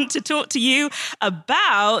I want to talk to you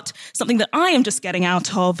about something that I am just getting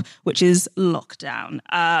out of, which is lockdown.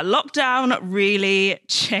 Lockdown really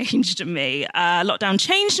changed me. Lockdown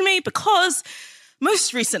changed me because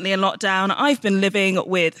most recently in lockdown, I've been living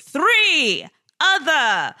with 3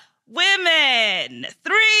 other women.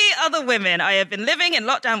 3 other women. I have been living in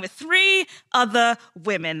lockdown with 3 other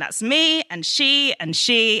women. That's me and she and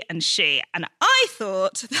she and she. And I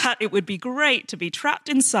thought that it would be great to be trapped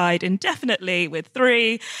inside indefinitely with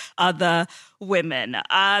 3 other women.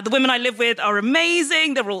 The women I live with are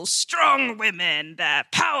amazing. They're all strong women. They're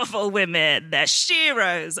powerful women. They're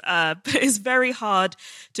sheroes. But it's very hard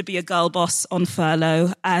to be a girl boss on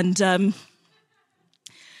furlough. And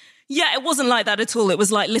yeah, it wasn't like that at all. It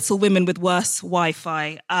was like Little Women with worse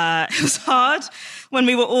Wi-Fi. It was hard. When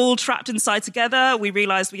we were all trapped inside together, we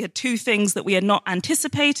realized we had 2 things that we had not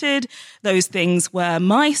anticipated. Those things were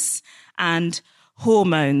mice and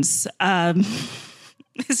hormones.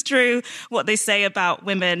 It's true what they say about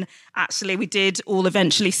women. Actually, we did all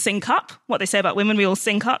eventually sync up. What they say about women, we all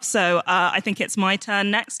sync up. So I think it's my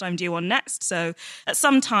turn next. I'm due on next. So at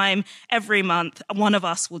some time every month, one of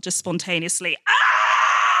us will just spontaneously,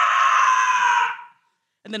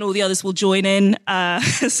 and then all the others will join in.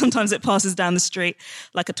 Sometimes it passes down the street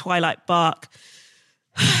like a twilight bark.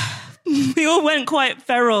 We all went quite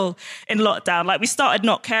feral in lockdown. Like, we started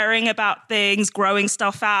not caring about things, growing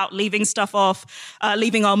stuff out, leaving stuff off,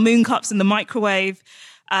 leaving our moon cups in the microwave,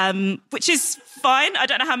 which is fine. I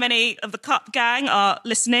don't know how many of the cup gang are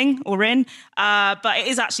listening or in, but it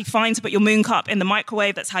is actually fine to put your moon cup in the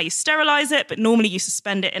microwave. That's how you sterilize it. But normally you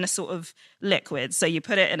suspend it in a sort of liquid. So you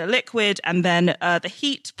put it in a liquid, and then the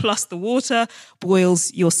heat plus the water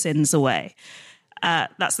boils your sins away.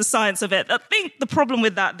 That's the science of it. I think the problem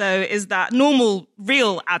with that, though, is that normal,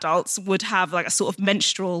 real adults would have like a sort of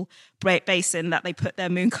menstrual basin that they put their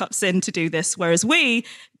moon cups in to do this, whereas we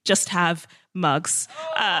just have mugs,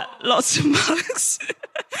 lots of mugs,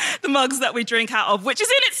 the mugs that we drink out of, which is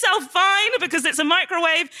in itself fine because it's a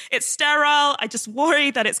microwave, it's sterile. I just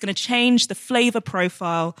worry that it's going to change the flavor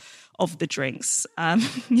profile of the drinks.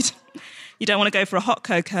 You don't want to go for a hot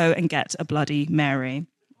cocoa and get a Bloody Mary.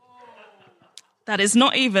 That is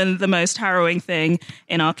not even the most harrowing thing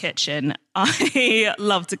in our kitchen. I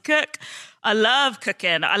love to cook. I love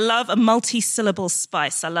cooking. I love a multi-syllable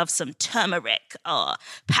spice. I love some turmeric or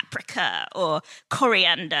paprika or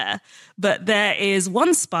coriander. But there is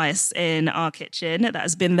one spice in our kitchen that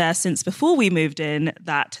has been there since before we moved in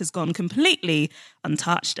that has gone completely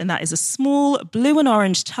untouched, and that is a small blue and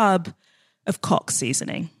orange tub of cock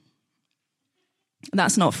seasoning.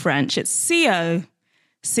 That's not French. It's C-O-C-K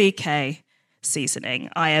seasoning.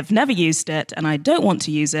 I have never used it, and I don't want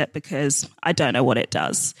to use it because I don't know what it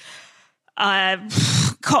does.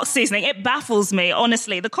 Cock seasoning, it baffles me,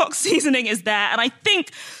 honestly. The cock seasoning is there, and I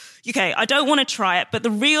think, okay, I don't want to try it, but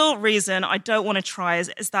the real reason I don't want to try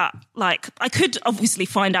is that, like, I could obviously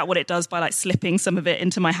find out what it does by, like, slipping some of it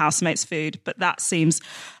into my housemate's food, but that seems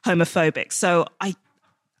homophobic. So I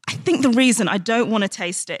think the reason I don't want to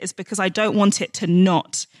taste it is because I don't want it to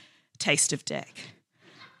not taste of dick.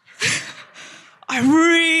 I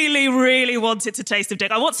really, really want it to taste of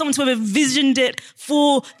dick. I want someone to have envisioned it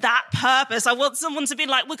for that purpose. I want someone to be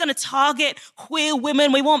like, we're going to target queer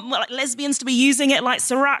women. We want like lesbians to be using it like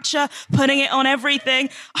sriracha, putting it on everything.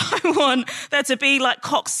 I want there to be like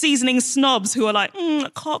cock seasoning snobs who are like,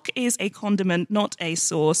 cock is a condiment, not a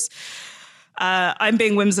sauce. I'm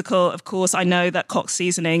being whimsical, of course. I know that cock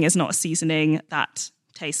seasoning is not a seasoning that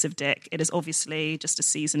tastes of dick. It is obviously just a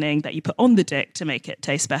seasoning that you put on the dick to make it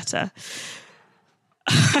taste better.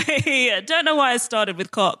 I don't know why I started with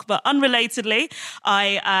cock, but unrelatedly,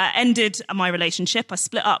 I ended my relationship. I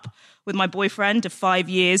split up with my boyfriend of 5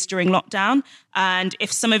 years during lockdown. And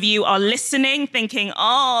if some of you are listening thinking,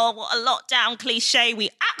 oh, what a lockdown cliche, we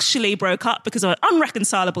actually broke up because of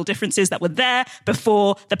unreconcilable differences that were there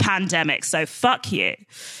before the pandemic. So fuck you.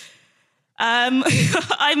 I'm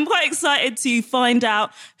quite excited to find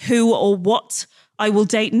out who or what I will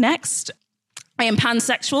date next. I am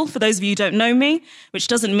pansexual, for those of you who don't know me, which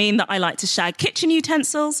doesn't mean that I like to shag kitchen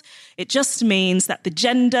utensils. It just means that the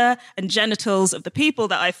gender and genitals of the people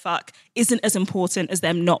that I fuck isn't as important as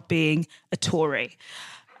them not being a Tory.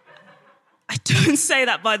 I don't say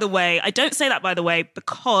that, by the way.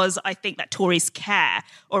 Because I think that Tories care,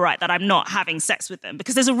 all right, that I'm not having sex with them.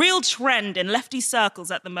 Because there's a real trend in lefty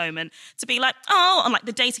circles at the moment to be like, on like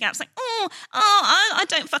the dating apps, like, I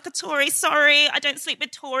don't fuck a Tory, sorry, I don't sleep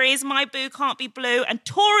with Tories, my boo can't be blue. And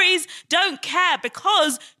Tories don't care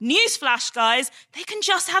because, newsflash, guys, they can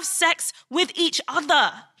just have sex with each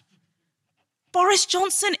other. Boris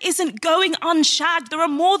Johnson isn't going unshagged. There are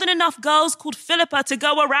more than enough girls called Philippa to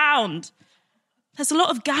go around. There's a lot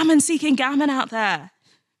of gammon seeking gammon out there.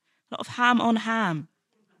 A lot of ham on ham.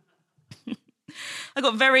 I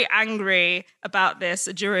got very angry about this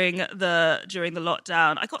during the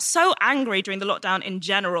lockdown. I got so angry during the lockdown in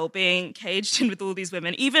general, being caged in with all these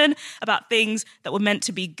women, even about things that were meant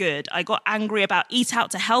to be good. I got angry about Eat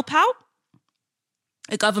Out to Help Out,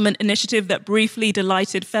 a government initiative that briefly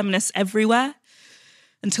delighted feminists everywhere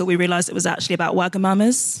until we realised it was actually about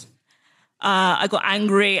Wagamamas. I got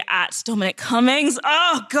angry at Dominic Cummings.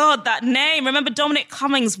 Oh, God, that name. Remember Dominic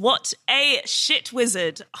Cummings? What a shit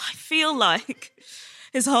wizard. I feel like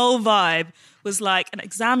his whole vibe was like an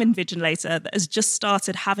exam invigilator that has just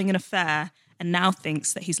started having an affair and now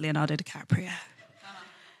thinks that he's Leonardo DiCaprio.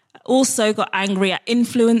 Also got angry at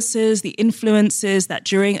influencers, the influencers that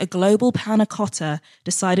during a global panna cotta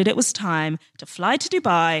decided it was time to fly to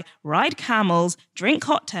Dubai, ride camels, drink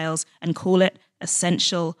cocktails, and call it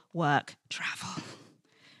essential work travel.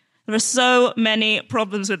 There are so many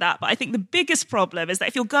problems with that, but I think the biggest problem is that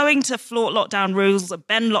if you're going to flout lockdown rules or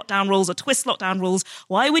bend lockdown rules or twist lockdown rules,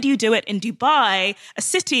 why would you do it in Dubai, a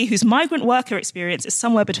city whose migrant worker experience is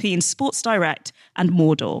somewhere between Sports Direct and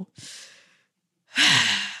Mordor?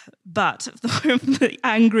 But the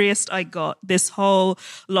angriest I got this whole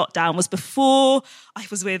lockdown was before I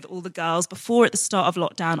was with all the girls, before at the start of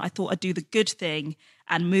lockdown, I thought I'd do the good thing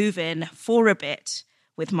and move in for a bit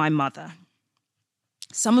with my mother.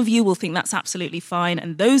 Some of you will think that's absolutely fine,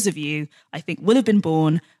 and those of you, I think, will have been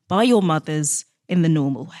born by your mothers in the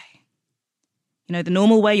normal way. You know, the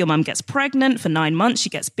normal way, your mum gets pregnant for 9 months, she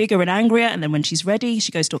gets bigger and angrier, and then when she's ready,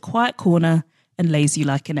 she goes to a quiet corner and lays you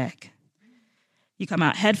like an egg. You come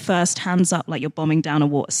out head first, hands up like you're bombing down a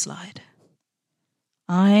water slide.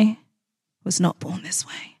 I was not born this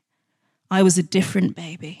way. I was a different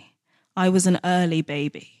baby. I was an early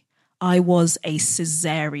baby. I was a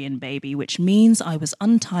cesarean baby, which means I was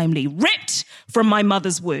untimely ripped from my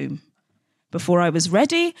mother's womb. Before I was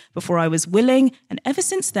ready, before I was willing, and ever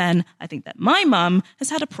since then, I think that my mum has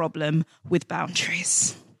had a problem with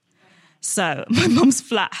boundaries. So my mum's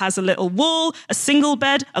flat has a little wall, a single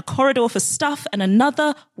bed, a corridor for stuff, and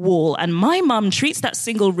another wall. And my mum treats that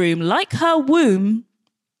single room like her womb,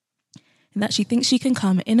 and that she thinks she can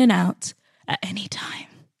come in and out at any time.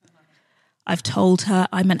 I've told her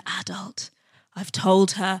I'm an adult. I've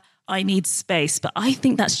told her I need space, but I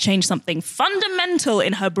think that's changed something fundamental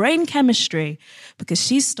in her brain chemistry because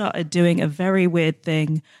she's started doing a very weird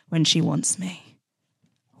thing when she wants me.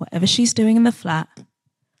 Whatever she's doing in the flat,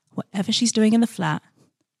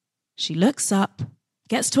 she looks up,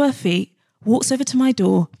 gets to her feet, walks over to my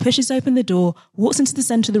door, pushes open the door, walks into the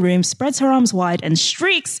center of the room, spreads her arms wide and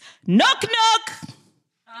shrieks, "Knock, knock!"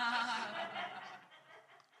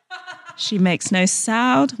 She makes no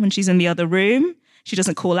sound when she's in the other room. She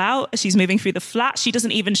doesn't call out as she's moving through the flat. She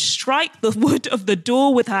doesn't even strike the wood of the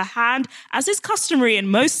door with her hand. As is customary in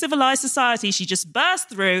most civilized society, she just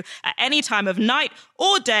bursts through at any time of night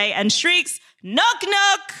or day and shrieks, "Knock,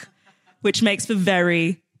 knock!" which makes for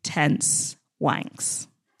very tense wanks.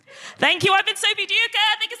 Thank you. I've been Sophie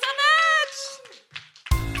Duker. Thank you so much.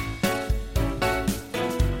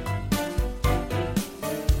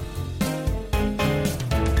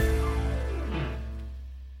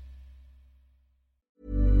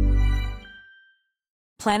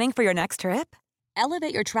 Planning for your next trip?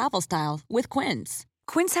 Elevate your travel style with Quince.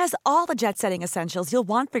 Quince has all the jet-setting essentials you'll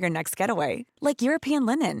want for your next getaway, like European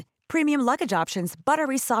linen, premium luggage options,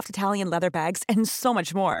 buttery soft Italian leather bags, and so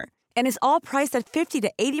much more. And is all priced at 50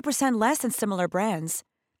 to 80% less than similar brands.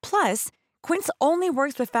 Plus, Quince only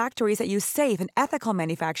works with factories that use safe and ethical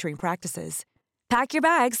manufacturing practices. Pack your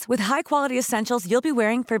bags with high-quality essentials you'll be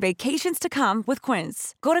wearing for vacations to come with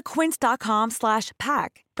Quince. Go to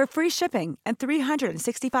quince.com/pack for free shipping and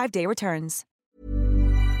 365-day returns.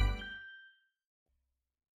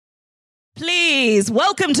 Please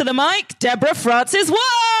welcome to the mic, Deborah Francis-White.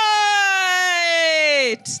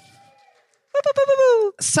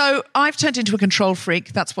 So I've turned into a control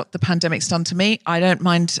freak. That's what the pandemic's done to me. I don't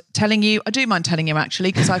mind telling you. I do mind telling you,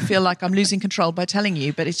 actually, because I feel like I'm losing control by telling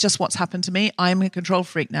you, but it's just what's happened to me. I'm a control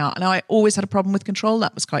freak now. And I always had a problem with control.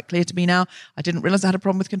 That was quite clear to me now. I didn't realize I had a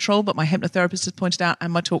problem with control, but my hypnotherapist has pointed out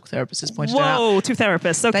and my talk therapist has pointed out. Whoa, two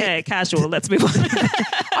therapists. Okay, casual. Let's move on.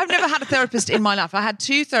 I've never had a therapist in my life. I had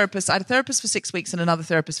two therapists. I had a therapist for 6 weeks and another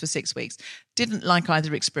therapist for 6 weeks. Didn't like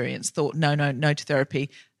either experience. Thought, no to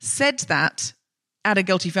therapy. Said that at a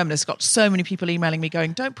Guilty Feminist, got so many people emailing me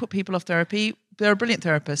going, don't put people off therapy. They're a brilliant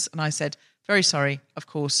therapist. And I said, very sorry. Of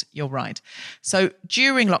course, you're right. So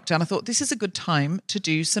during lockdown, I thought this is a good time to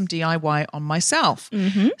do some DIY on myself.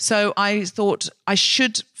 Mm-hmm. So I thought I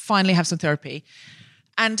should finally have some therapy.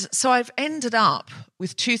 And so I've ended up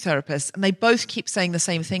with two therapists and they both keep saying the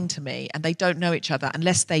same thing to me and they don't know each other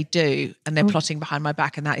unless they do and they're plotting behind my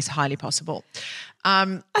back, and that is highly possible.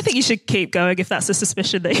 I think you should keep going if that's a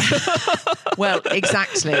suspicion that you... Well,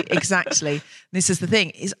 exactly. This is the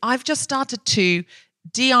thing, is I've just started to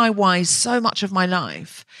DIY so much of my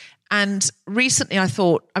life. And recently I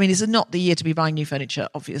thought, I mean, this is not the year to be buying new furniture,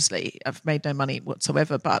 obviously. I've made no money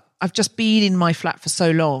whatsoever, but I've just been in my flat for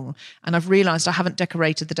so long and I've realised I haven't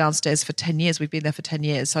decorated the downstairs for 10 years. We've been there for 10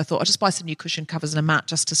 years. So I thought I'll just buy some new cushion covers and a mat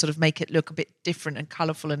just to sort of make it look a bit different and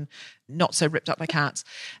colourful and not so ripped up by cats.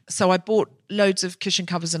 So I bought loads of cushion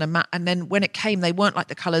covers and a mat. And then when it came, they weren't like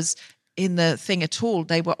the colours in the thing at all.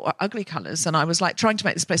 They were ugly colours. And I was like trying to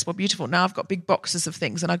make this place more beautiful. Now I've got big boxes of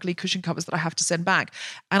things and ugly cushion covers that I have to send back.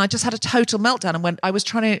 And I just had a total meltdown. And when I was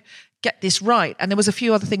trying to get this right. And there was a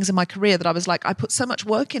few other things in my career that I was like, I put so much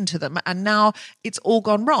work into them and now it's all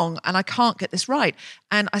gone wrong and I can't get this right.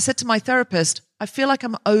 And I said to my therapist, I feel like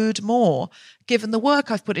I'm owed more given the work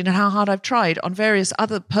I've put in and how hard I've tried on various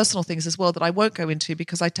other personal things as well that I won't go into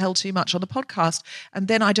because I tell too much on the podcast and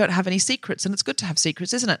then I don't have any secrets, and it's good to have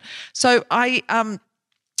secrets, isn't it? So I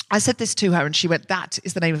said this to her and she went, that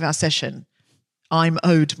is the name of our session. I'm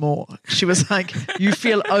owed more. She was like, you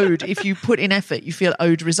feel owed. If you put in effort, you feel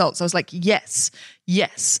owed results. I was like, yes.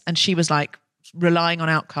 And she was like, relying on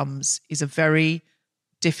outcomes is a very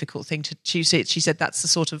difficult thing to choose. She said that's the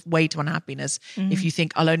sort of way to unhappiness. If you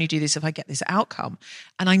think I'll only do this if I get this outcome.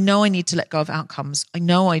 And I know I need to let go of outcomes. I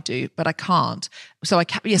know I do, but I can't. So I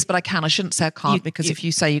can, yes, but I can. I shouldn't say I can't because if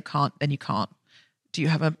you say you can't, then you can't. Do you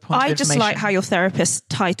have a point of I just information? like how your therapist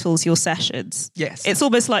titles your sessions. Yes. It's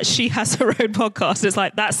almost like she has her own podcast. It's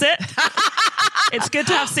like, that's it. It's good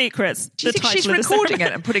to have secrets. Do you think she's recording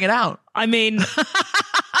it and putting it out? I mean,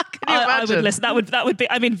 I would listen. That would be,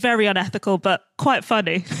 I mean, very unethical, but quite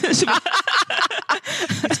funny. It's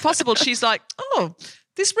possible she's like, oh,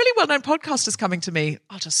 this really well-known podcast is coming to me.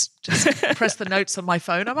 I'll just press the notes on my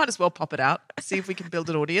phone. I might as well pop it out, see if we can build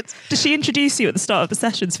an audience. Does she introduce you at the start of the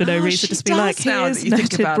sessions for no reason? Just be like, here's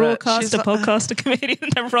noted broadcaster, podcaster, comedian,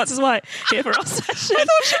 Deborah Francis-White here for our session. I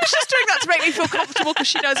thought she was just doing that to make me feel comfortable because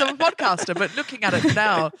she knows I'm a podcaster. But looking at it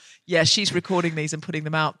now, yeah, she's recording these and putting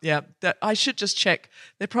them out. Yeah, I should just check.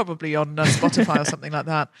 They're probably on Spotify or something like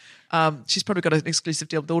that. She's probably got an exclusive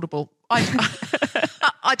deal with Audible.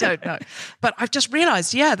 I don't know. But I've just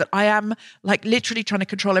realised, that I am like literally trying to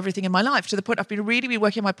control everything in my life to the point I've been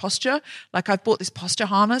working on my posture. Like I've bought this posture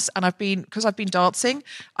harness and because I've been dancing,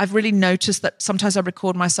 I've really noticed that sometimes I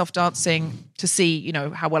record myself dancing to see,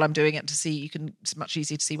 how well I'm doing it, to see, it's much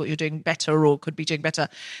easier to see what you're doing better or could be doing better.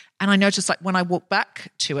 And I noticed like when I walk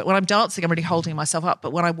back to it, when I'm dancing, I'm really holding myself up.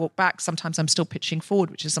 But when I walk back, sometimes I'm still pitching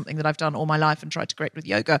forward, which is something that I've done all my life and tried to correct with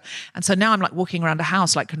yoga. And so now I'm like walking around a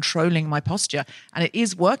house, like controlling my posture. And it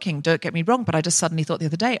is working, don't get me wrong. But I just suddenly thought the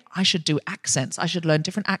other day, I should do accents. I should learn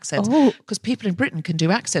different accents because people in Britain can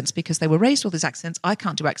do accents because they were raised with these accents. I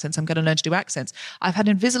can't do accents. I'm going to learn to do accents. I've had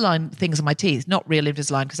Invisalign things on my teeth, not real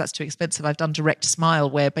Invisalign because that's too expensive. I've done direct smile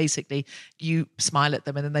where basically you smile at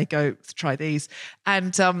them and then they go, try these.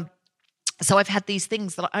 And, so I've had these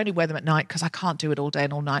things that I only wear them at night because I can't do it all day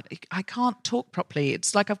and all night. I can't talk properly.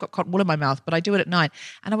 It's like I've got cotton wool in my mouth, but I do it at night.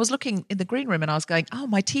 And I was looking in the green room and I was going, oh,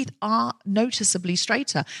 my teeth are noticeably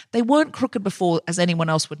straighter. They weren't crooked before as anyone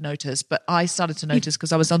else would notice, but I started to notice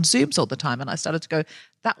because I was on Zooms all the time and I started to go,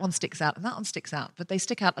 that one sticks out and that one sticks out. But they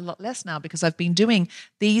stick out a lot less now because I've been doing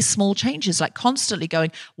these small changes, like constantly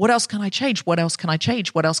going, what else can I change? What else can I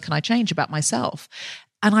change? What else can I change about myself?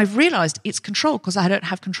 And I've realised it's control because I don't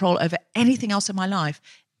have control over anything else in my life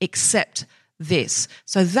except this.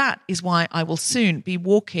 So that is why I will soon be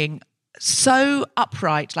walking so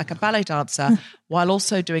upright like a ballet dancer while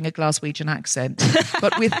also doing a Glaswegian accent,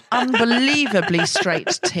 but with unbelievably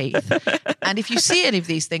straight teeth. And if you see any of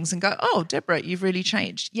these things and go, oh, Deborah, you've really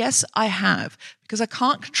changed. Yes, I have, because I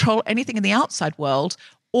can't control anything in the outside world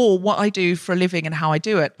or what I do for a living and how I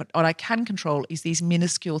do it. But what I can control is these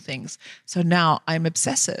minuscule things. So now I'm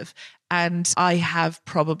obsessive and I have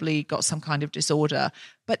probably got some kind of disorder.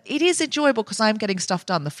 But it is enjoyable because I'm getting stuff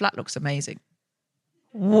done. The flat looks amazing.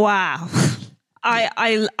 Wow.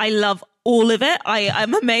 I love all of it.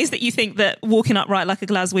 I'm amazed that you think that walking upright like a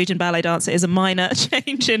Glaswegian ballet dancer is a minor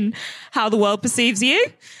change in how the world perceives you.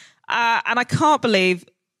 And I can't believe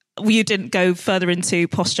you didn't go further into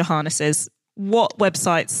posture harnesses. What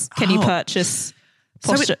websites can you purchase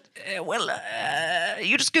posture? So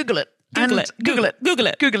you just Google it. Google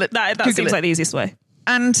it. That Google seems like the easiest way.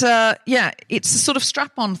 And it's a sort of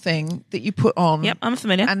strap-on thing that you put on. Yep, I'm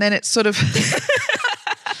familiar. And then it's sort of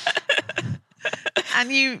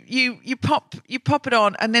and you pop it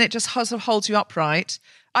on and then it just sort of holds you upright.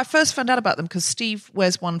 I first found out about them because Steve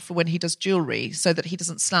wears one for when he does jewellery so that he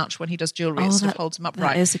doesn't slouch when he does jewellery. It sort of holds him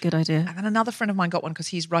upright. That is a good idea. And then another friend of mine got one because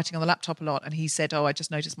he's writing on the laptop a lot and he said, I just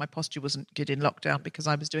noticed my posture wasn't good in lockdown because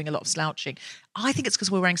I was doing a lot of slouching. I think it's because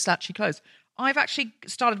we're wearing slouchy clothes. I've actually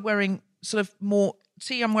started wearing sort of more...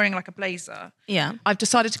 See, I'm wearing like a blazer. Yeah. I've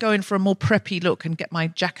decided to go in for a more preppy look and get my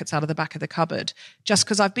jackets out of the back of the cupboard just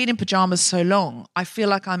because I've been in pajamas so long. I feel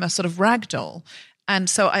like I'm a sort of rag doll. And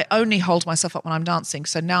so I only hold myself up when I'm dancing.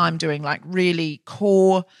 So now I'm doing like really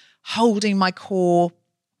core, holding my core,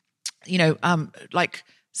 like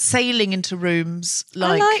sailing into rooms.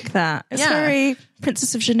 I like that. It's very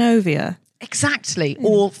Princess of Genovia. Exactly.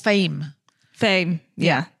 Or Fame. Fame,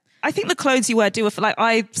 yeah. I think the clothes you wear do, like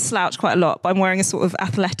I slouch quite a lot, but I'm wearing a sort of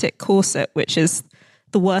athletic corset, which is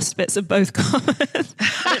the worst bits of both cars. I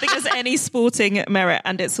don't think there's any sporting merit,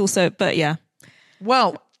 and it's also, but yeah.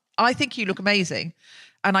 Well, I think you look amazing,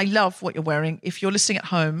 and I love what you're wearing. If you're listening at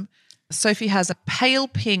home, Sophie has a pale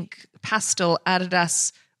pink pastel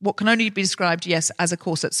Adidas, what can only be described, yes, as a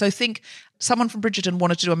corset. So think someone from Bridgerton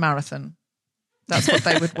wanted to do a marathon. That's what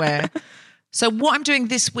they would wear. So what I'm doing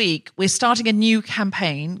this week, we're starting a new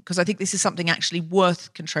campaign because I think this is something actually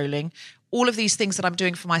worth controlling. All of these things that I'm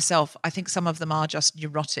doing for myself, I think some of them are just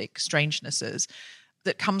neurotic strangenesses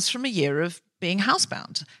that comes from a year of being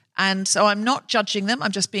housebound. And so I'm not judging them.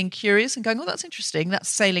 I'm just being curious and going, oh, that's interesting. That's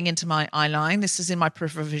sailing into my eye line. This is in my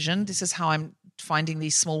peripheral vision. This is how I'm finding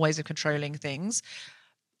these small ways of controlling things.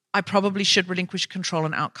 I probably should relinquish control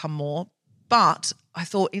and outcome more. But I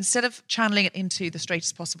thought instead of channeling it into the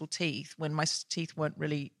straightest possible teeth, when my teeth weren't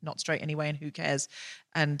really not straight anyway, and who cares,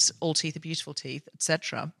 and all teeth are beautiful teeth,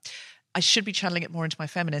 etc., I should be channeling it more into my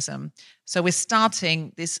feminism. So we're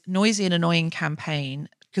starting this noisy and annoying campaign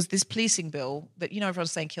because this policing bill that,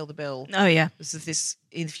 everyone's saying kill the bill. Oh, yeah. This is this,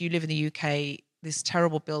 if you live in the UK, this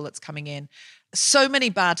terrible bill that's coming in. So many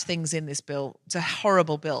bad things in this bill. It's a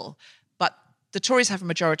horrible bill. But the Tories have a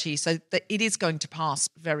majority, so that it is going to pass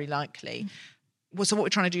very likely. So what we're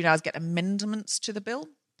trying to do now is get amendments to the bill.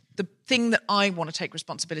 The thing that I want to take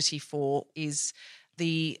responsibility for is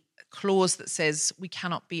the clause that says we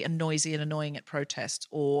cannot be noisy and annoying at protests,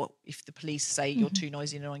 or if the police say you're too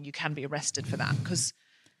noisy and annoying, you can be arrested for that. Because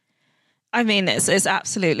I mean, it's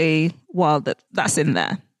absolutely wild that that's in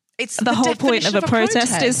there. It's the whole point of a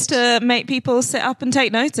protest is to make people sit up and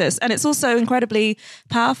take notice. And it's also incredibly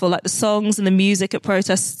powerful, like the songs and the music at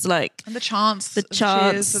protests, like... And the chants. The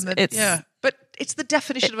chants. And But it's the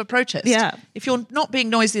definition of a protest. Yeah. If you're not being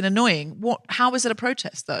noisy and annoying, how is it a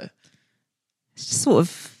protest, though? It's just sort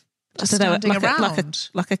of... Just standing around.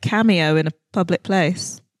 Like a cameo in a public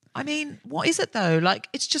place. I mean, what is it though? Like,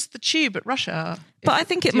 it's just the tube at Russia. But I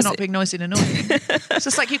think you're not being noisy and annoying. It's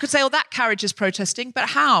just like you could say, oh, that carriage is protesting, but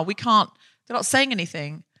how? We can't. They're not saying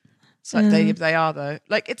anything. It's like they are though.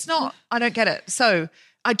 Like, it's not. I don't get it. So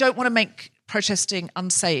I don't want to make protesting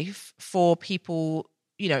unsafe for people.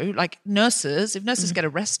 Like nurses. If nurses get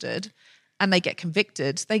arrested and they get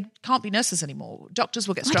convicted, they can't be nurses anymore. Doctors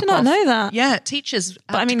will get struck off. I did not know that. Yeah, teachers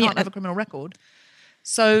can't have a criminal record.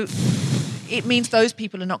 So it means those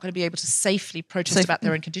people are not going to be able to safely protest about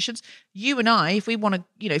their own conditions. You and I, if we want to,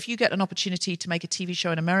 if you get an opportunity to make a TV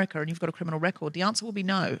show in America and you've got a criminal record, the answer will be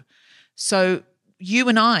no. So you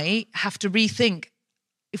and I have to rethink,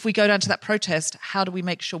 if we go down to that protest, how do we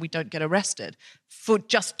make sure we don't get arrested for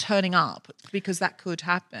just turning up? Because that could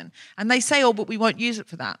happen. And they say, oh, but we won't use it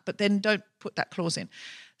for that. But then don't put that clause in.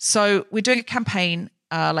 So we're doing a campaign,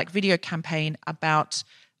 video campaign, about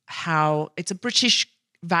how it's a British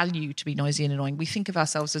value to be noisy and annoying. We think of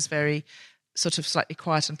ourselves as very sort of slightly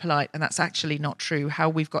quiet and polite, and that's actually not true. How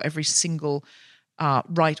we've got every single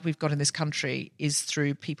right we've got in this country is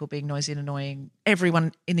through people being noisy and annoying.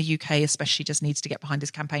 Everyone in the UK especially just needs to get behind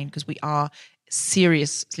this campaign because we are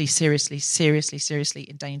seriously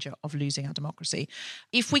in danger of losing our democracy.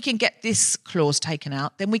 If we can get this clause taken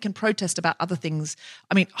out, then we can protest about other things.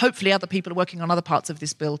 I mean, hopefully other people are working on other parts of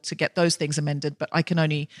this bill to get those things amended, but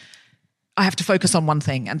I have to focus on one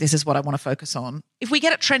thing, and this is what I want to focus on. If we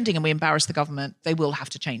get it trending and we embarrass the government, they will have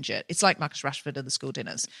to change it. It's like Marcus Rashford and the school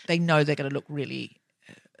dinners. They know they're going to look really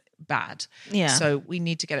bad. Yeah. So we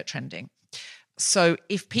need to get it trending. So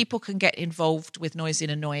if people can get involved with noisy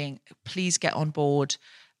and annoying, please get on board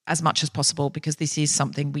as much as possible, because this is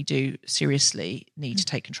something we do seriously need to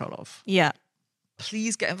take control of. Yeah.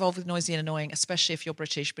 Please get involved with noisy and annoying, especially if you're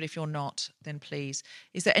British. But if you're not, then please.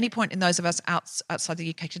 Is there any point in those of us outside the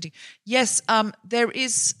UK? Yes,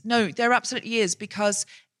 there absolutely is, because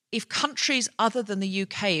if countries other than the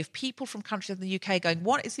UK, if people from countries other than the UK are going,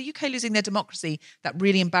 what, is the UK losing their democracy? That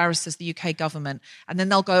really embarrasses the UK government. And then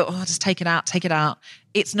they'll go, oh, just take it out.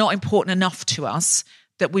 It's not important enough to us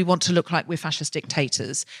that we want to look like we're fascist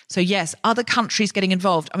dictators. So yes, other countries getting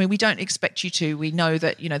involved. I mean, we don't expect you to. We know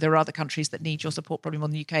that, there are other countries that need your support probably more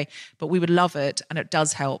than the UK, but we would love it, and it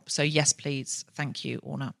does help. So yes, please. Thank you,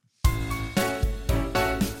 Orna.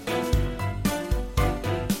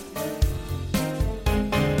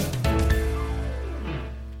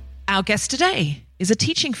 Our guest today is a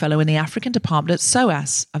teaching fellow in the African department at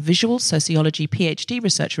SOAS, a visual sociology PhD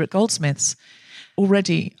researcher at Goldsmiths.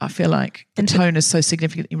 Already, I feel like the tone is so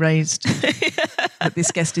significantly raised that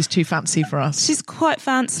this guest is too fancy for us. She's quite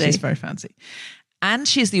fancy. She's very fancy. And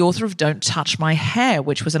she is the author of Don't Touch My Hair,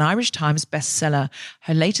 which was an Irish Times bestseller.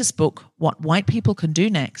 Her latest book, What White People Can Do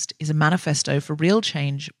Next, is a manifesto for real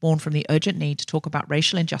change born from the urgent need to talk about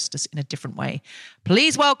racial injustice in a different way.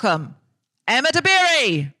 Please welcome Emma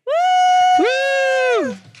Dabiri.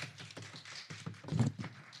 Woo!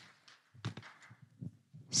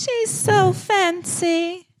 She's so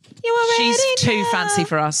fancy. You already She's too know. fancy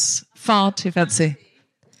for us. Far too fancy.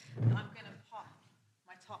 I'm going to pop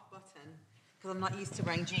my top button because I'm not used to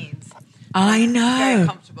wearing jeans. I know. Very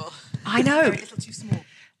comfortable. I know. Very little too small.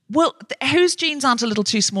 Well, whose jeans aren't a little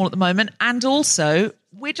too small at the moment? And also,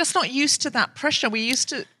 we're just not used to that pressure. We're used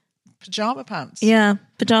to pyjama pants. Yeah,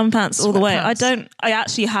 pajama pants all the way. Sweatpants. I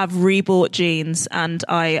actually have rebought jeans, and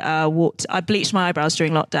I bleached my eyebrows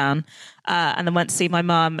during lockdown, and then went to see my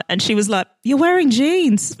mum, and she was like, "You're wearing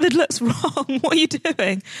jeans. It looks wrong. What are you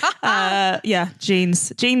doing?" Yeah,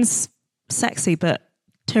 jeans, sexy but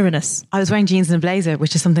tyrannous. I was wearing jeans and a blazer,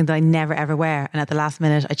 which is something that I never ever wear. And at the last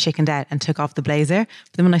minute, I chickened out and took off the blazer.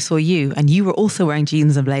 But then when I saw you and you were also wearing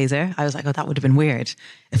jeans and blazer, I was like, oh, that would have been weird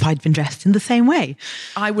if I'd been dressed in the same way.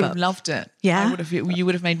 I would have loved it. Yeah? You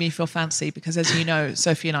would have made me feel fancy because, as you know,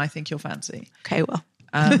 Sophie and I think you're fancy. Okay, well.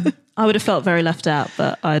 I would have felt very left out,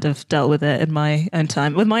 but I'd have dealt with it in my own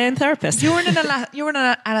time with my own therapist. You're in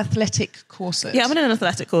an athletic corset. Yeah, I'm in an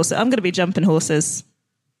athletic corset. I'm going to be jumping horses.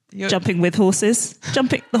 Jumping with horses.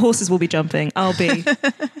 The horses will be jumping. I'll be. Did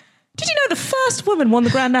you know the first woman won the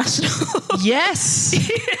Grand National? Yes.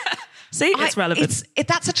 Yeah. See, it's relevant.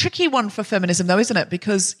 That's a tricky one for feminism, though, isn't it?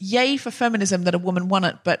 Because yay for feminism that a woman won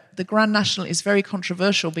it, but the Grand National is very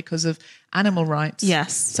controversial because of animal rights.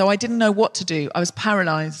 Yes. So I didn't know what to do. I was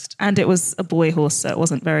paralysed. And it was a boy horse, so it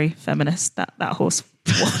wasn't very feminist. That horse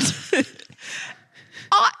won.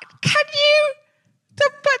 Can you?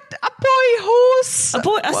 But a boy horse.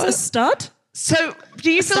 A stud? So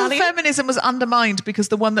do you feel stallion? feminism was undermined because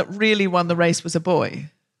the one that really won the race was a boy?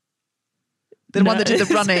 The one that did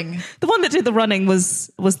the running. The one that did the running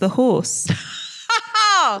was the horse.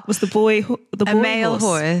 Was the boy A male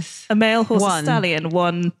horse. A male horse, Won. a stallion,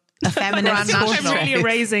 won. A feminist Grand horse. National. I'm really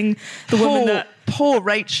erasing the woman that... Poor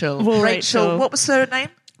Rachel. Poor Rachel. What was her name?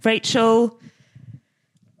 Rachel...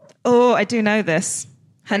 Oh, I do know this.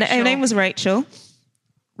 Her name was Rachel.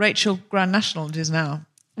 Rachel Grand National it is now.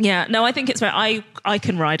 Yeah, no, I think it's very... I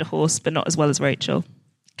can ride a horse, but not as well as Rachel.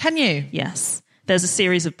 Can you? Yes. There's a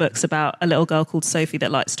series of books about a little girl called Sophie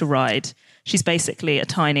that likes to ride. She's basically a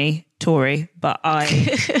tiny Tory, but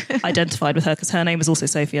I identified with her because her name was also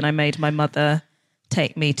Sophie, and I made my mother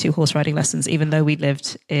take me to horse riding lessons, even though we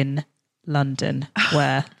lived in London,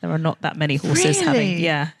 where there are not that many horses having...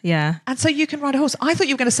 Yeah. And so you can ride a horse. I thought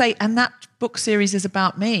you were going to say, and that book series is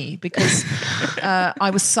about me because I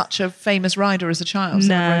was such a famous rider as a child.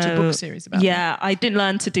 So I wrote a book series about me. I didn't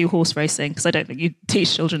learn to do horse racing because I don't think you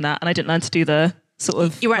teach children that. And I didn't learn to do the sort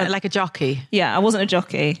of... You weren't like a jockey. Yeah, I wasn't a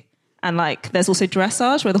jockey. And like, there's also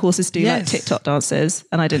dressage where the horses do like TikTok dances.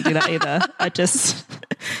 And I didn't do that either. I just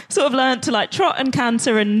sort of learned to like trot and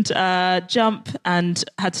canter and jump and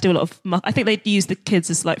had to do a lot of... I think they'd use the kids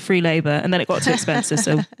as like free labour and then it got too expensive.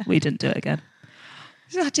 So we didn't do it again.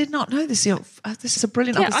 I did not know this. This is a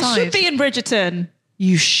brilliant other side. I should be in Bridgerton.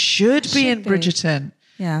 You should be in Bridgerton.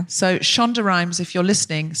 Yeah. So Shonda Rhimes, if you're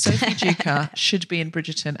listening, Sophie Duker should be in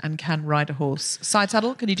Bridgerton and can ride a horse. Side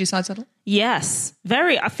saddle? Can you do side saddle? Yes.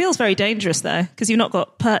 It feels very dangerous though, because you've not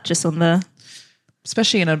got purchase on the...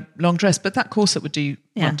 Especially in a long dress, but that corset would do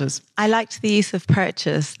wonders. I liked the use of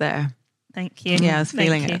purchase there. Thank you. Yeah, I was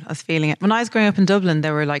feeling it. When I was growing up in Dublin,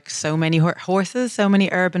 there were like so many horses, so many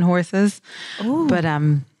urban horses. Ooh. But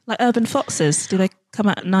like urban foxes, do they come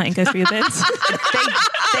out at night and go through your bins?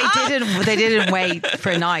 they didn't wait for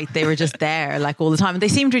a night. They were just there like all the time. And they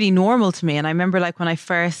seemed really normal to me. And I remember like when I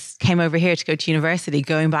first came over here to go to university,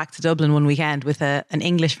 going back to Dublin one weekend with an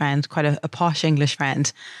English friend, quite a posh English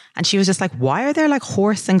friend. And she was just like, why are there like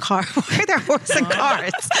horse and car? Why are there horse and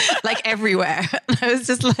carts like everywhere? And I was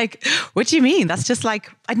just like, what do you mean? That's just like,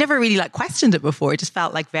 I'd never really like questioned it before. It just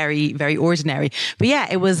felt like very, very ordinary. But yeah,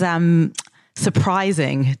 it was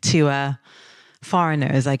surprising to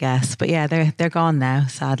foreigners, I guess. But yeah, they're gone now,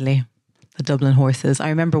 sadly. The Dublin horses. I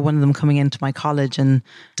remember one of them coming into my college and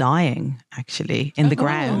dying actually in the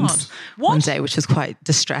grounds one day, which was quite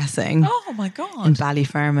distressing. Oh my God. In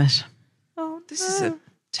Ballyfermot. Oh, this is a...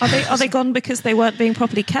 Are they gone because they weren't being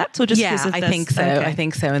properly kept, or just because of I this? think so. Okay. I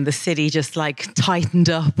think so. And the city just like tightened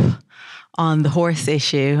up on the horse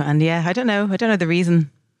issue. And yeah, I don't know the reason,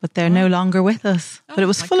 but they're no longer with us. But it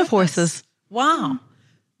was full of horses. Wow.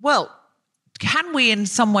 Well, can we in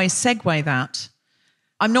some way segue that?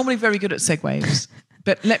 I'm normally very good at segues,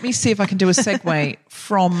 but let me see if I can do a segue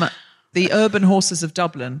from the urban horses of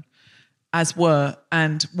Dublin, as were,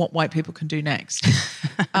 and what white people can do next.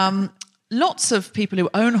 Lots of people who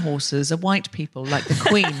own horses are white people, like the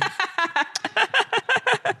Queen.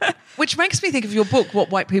 Which makes me think of your book, What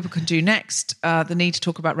White People Can Do Next, the need to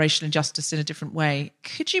talk about racial injustice in a different way.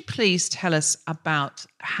 Could you please tell us about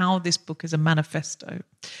how this book is a manifesto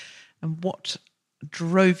and what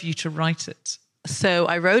drove you to write it? So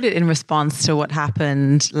I wrote it in response to what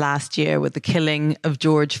happened last year with the killing of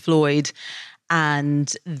George Floyd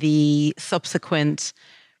and the subsequent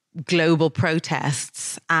global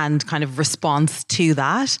protests and kind of response to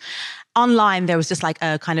that. Online, there was just like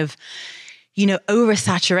a kind of,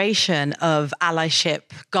 oversaturation of allyship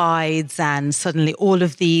guides, and suddenly all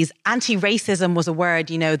of these, anti-racism was a word,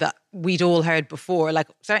 that we'd all heard before. Like,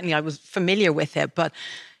 certainly I was familiar with it, but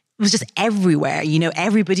it was just everywhere.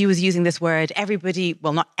 Everybody was using this word.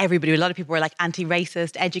 Not everybody, a lot of people were like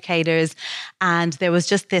anti-racist educators. And there was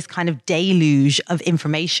just this kind of deluge of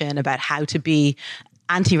information about how to be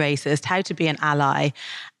anti-racist, how to be an ally.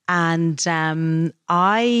 And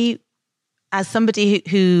I, as somebody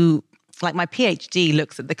who, like, my PhD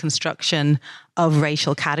looks at the construction of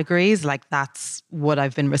racial categories, like that's what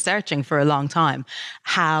I've been researching for a long time,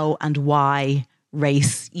 how and why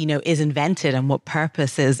race, is invented and what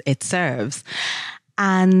purposes it serves.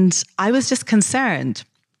 And I was just concerned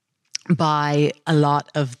by a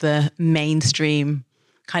lot of the mainstream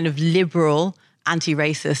kind of liberal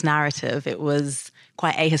anti-racist narrative. It was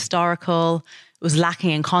quite ahistorical, it was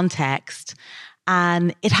lacking in context,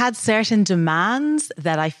 and it had certain demands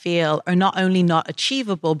that I feel are not only not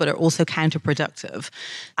achievable, but are also counterproductive.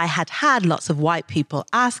 I had lots of white people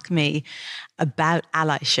ask me about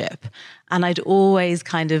allyship, and I'd always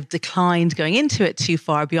kind of declined going into it too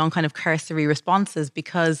far beyond kind of cursory responses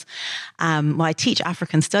because I teach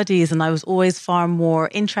African studies, and I was always far more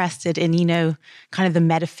interested in, kind of the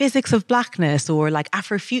metaphysics of blackness or like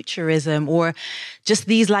Afrofuturism or just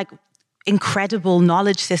these like incredible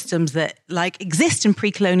knowledge systems that like exist in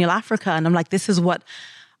pre-colonial Africa. And I'm like, this is what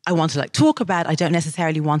I want to like talk about. I don't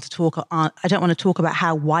necessarily want to talk about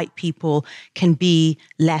how white people can be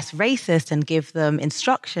less racist and give them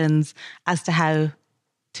instructions as to how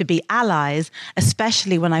to be allies,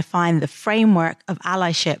 especially when I find the framework of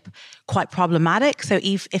allyship quite problematic. So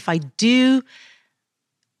if I do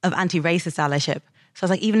of anti-racist allyship, so I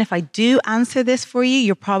was like, even if I do answer this for you,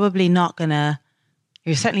 you're certainly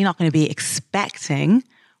not going to be expecting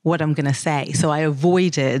what I'm going to say. So I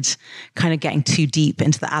avoided kind of getting too deep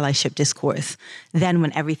into the allyship discourse. Then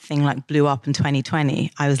when everything like blew up in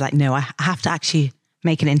 2020, I was like, no, I have to actually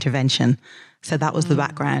make an intervention. So that was the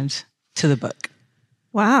background to the book.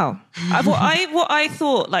 Wow. What I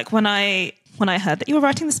thought, like when I heard that you were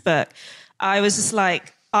writing this book, I was just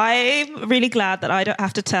like, I'm really glad that I don't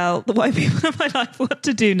have to tell the white people in my life what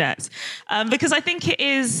to do next. Because I think it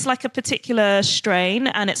is like a particular strain,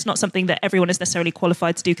 and it's not something that everyone is necessarily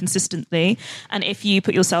qualified to do consistently. And if you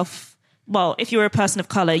put yourself, if you're a person of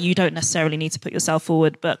color, you don't necessarily need to put yourself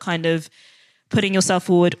forward, but kind of putting yourself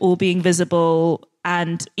forward or being visible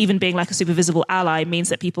and even being like a super visible ally means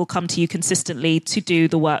that people come to you consistently to do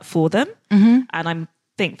the work for them. Mm-hmm. And I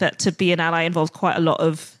think that to be an ally involves quite a lot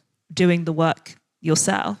of doing the work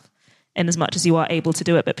yourself in as much as you are able to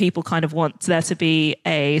do it, but people kind of want there to be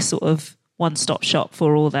a sort of one-stop shop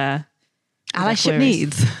for all their allyship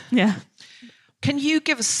needs. Yeah. Can you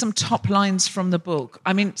give us some top lines from the book?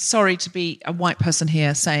 I mean, sorry to be a white person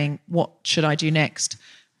here saying, what should I do next?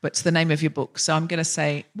 But it's the name of your book. So I'm going to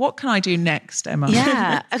say, what can I do next, Emma?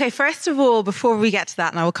 Yeah. Okay, first of all, before we get to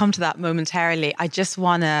that, and I will come to that momentarily, I just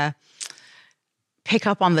want to pick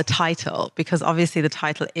up on the title, because obviously the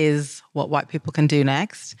title is What White People Can Do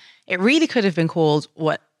Next. It really could have been called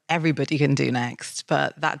What Everybody Can Do Next,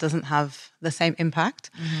 but that doesn't have the same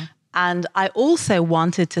impact. Mm-hmm. And I also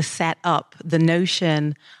wanted to set up the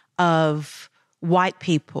notion of white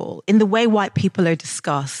people in the way white people are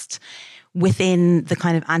discussed within the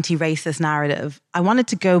kind of anti-racist narrative. I wanted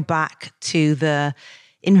to go back to the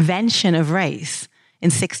invention of race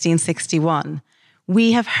in 1661.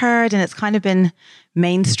 We have heard, and it's kind of been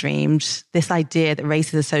mainstreamed, this idea that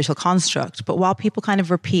race is a social construct. But while people kind of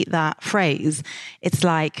repeat that phrase, it's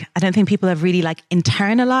like, I don't think people have really like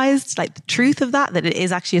internalized like the truth of that it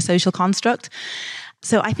is actually a social construct.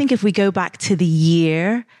 So I think if we go back to the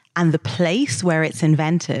year and the place where it's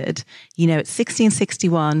invented, it's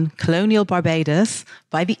 1661, colonial Barbados,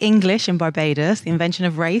 by the English in Barbados. The invention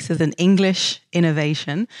of race is an English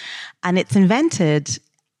innovation. And it's invented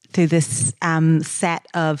through this set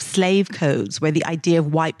of slave codes where the idea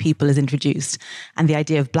of white people is introduced and the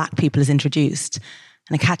idea of black people is introduced.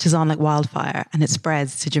 And it catches on like wildfire, and it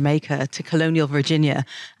spreads to Jamaica, to colonial Virginia,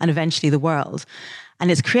 and eventually the world.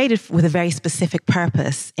 And it's created with a very specific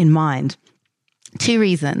purpose in mind. Two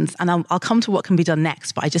reasons, and I'll come to what can be done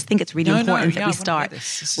next, but I just think it's really important that we start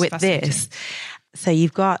with this. So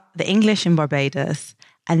you've got the English in Barbados,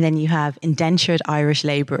 and then you have indentured Irish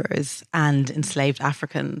labourers and enslaved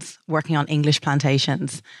Africans working on English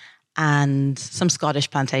plantations and some Scottish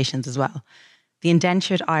plantations as well. The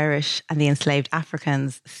indentured Irish and the enslaved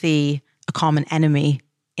Africans see a common enemy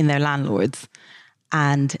in their landlords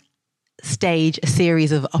and stage a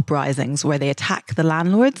series of uprisings where they attack the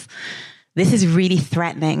landlords. This is really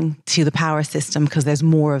threatening to the power system because there's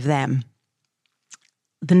more of them.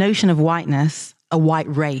 The notion of whiteness, a white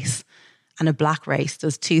race and a black race,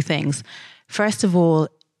 does two things. First of all,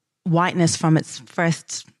 whiteness from its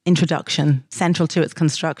first introduction, central to its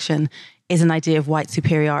construction, is an idea of white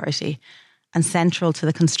superiority. And central to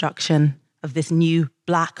the construction of this new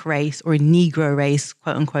black race or Negro race,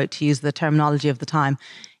 quote unquote, to use the terminology of the time,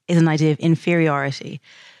 is an idea of inferiority.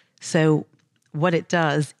 So what it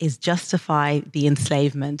does is justify the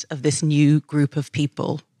enslavement of this new group of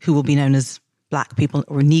people who will be known as black people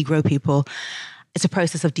or Negro people. It's a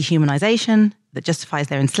process of dehumanization that justifies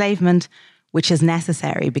their enslavement, which is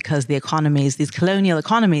necessary because the economies, these colonial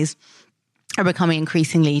economies, are becoming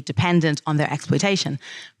increasingly dependent on their exploitation.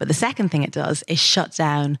 But the second thing it does is shut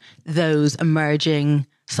down those emerging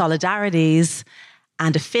solidarities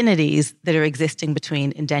and affinities that are existing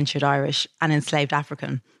between indentured Irish and enslaved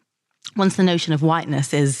African. Once the notion of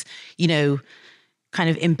whiteness is, kind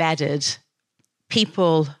of embedded,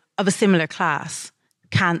 people of a similar class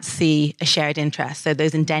can't see a shared interest. So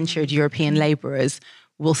those indentured European labourers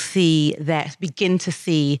will begin to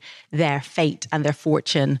see their fate and their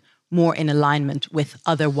fortune more in alignment with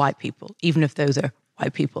other white people, even if those are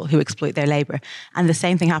white people who exploit their labour. And the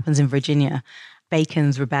same thing happens in Virginia.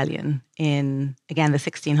 Bacon's rebellion in, again, the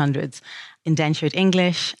 1600s. Indentured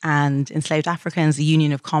English and enslaved Africans, a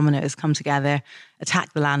union of commoners, come together,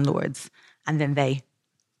 attack the landlords, and then they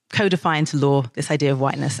codify into law this idea of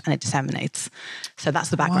whiteness, and it disseminates. So that's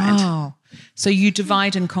the background. Wow. So you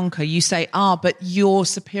divide and conquer. You say, but you're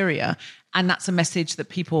superior. And that's a message that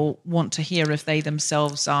people want to hear if they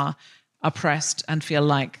themselves are oppressed and feel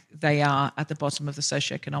like they are at the bottom of the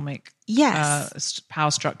socioeconomic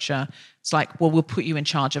power structure. It's like, well, we'll put you in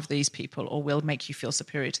charge of these people, or we'll make you feel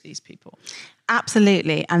superior to these people.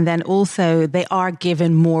 Absolutely. And then also they are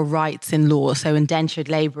given more rights in law. So indentured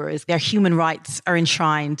labourers, their human rights are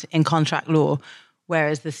enshrined in contract law,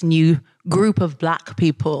 whereas this new group of black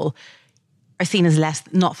people are seen as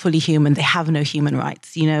not fully human. They have no human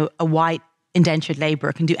rights. A white indentured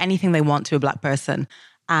labourer can do anything they want to a black person,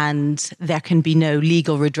 and there can be no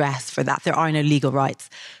legal redress for that. There are no legal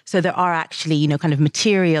rights. So there are actually, kind of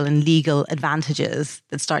material and legal advantages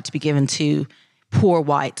that start to be given to poor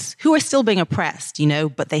whites who are still being oppressed,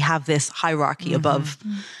 but they have this hierarchy above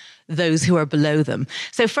those who are below them.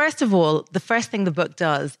 So first of all, the first thing the book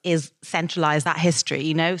does is centralize that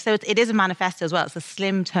history, So it is a manifesto as well. It's a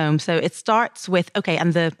slim tome. So it starts with,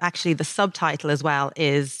 and the subtitle as well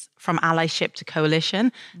is From Allyship to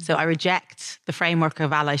Coalition. So I reject the framework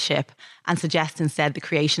of allyship and suggest instead the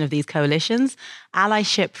creation of these coalitions.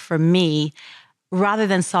 Allyship for me, rather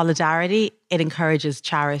than solidarity, it encourages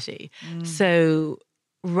charity. So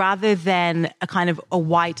rather than a kind of a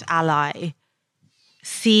white ally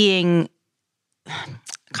seeing,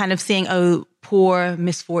 poor,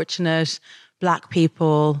 misfortunate black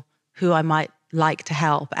people who I might like to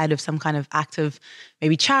help out of some kind of act of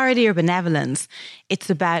maybe charity or benevolence. It's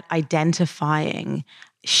about identifying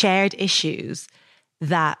shared issues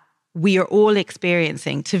that we are all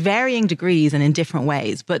experiencing to varying degrees and in different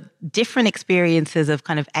ways, but different experiences of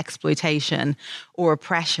kind of exploitation or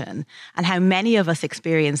oppression, and how many of us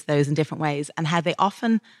experience those in different ways, and how they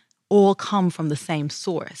often all come from the same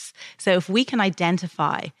source. So if we can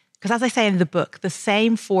identify, because as I say in the book, the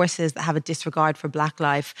same forces that have a disregard for black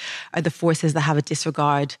life are the forces that have a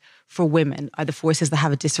disregard for women, are the forces that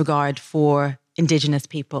have a disregard for Indigenous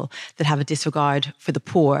people, that have a disregard for the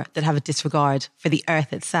poor, that have a disregard for the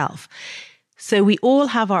earth itself. So we all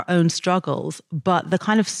have our own struggles, but the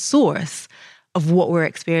kind of source of what we're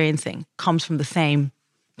experiencing comes from the same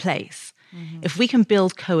place. If we can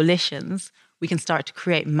build coalitions, we can start to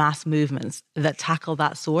create mass movements that tackle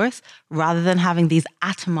that source rather than having these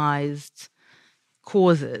atomized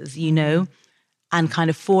causes, and kind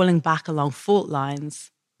of falling back along fault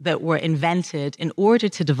lines that were invented in order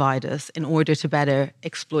to divide us, in order to better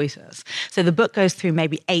exploit us. So the book goes through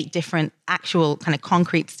maybe 8 different actual kind of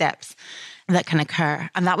concrete steps that can occur.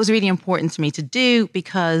 And that was really important to me to do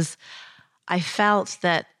because I felt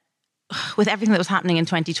that with everything that was happening in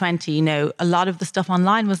 2020, a lot of the stuff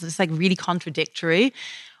online was just really contradictory.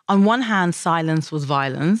 On one hand, silence was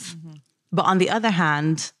violence. But on the other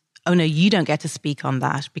hand, oh no, you don't get to speak on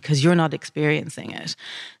that because you're not experiencing it.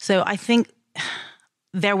 So I think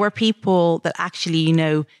there were people that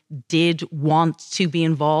actually, did want to be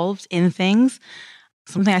involved in things.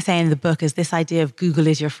 Something I say in the book is this idea of Google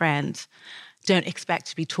is your friend. Don't expect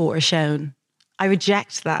to be taught or shown. I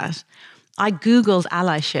reject that. I Googled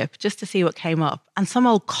allyship just to see what came up, and some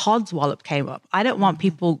old codswallop came up. I don't want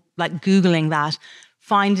people like Googling that,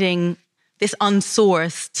 finding this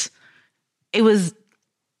unsourced, it was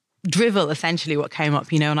drivel essentially what came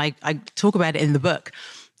up, and I talk about it in the book.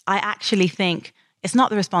 I actually think it's not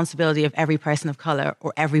the responsibility of every person of color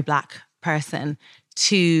or every Black person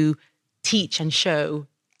to teach and show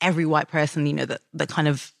every white person, that kind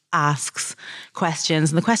of asks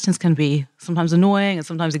questions. And the questions can be sometimes annoying and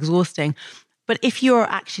sometimes exhausting. But if you're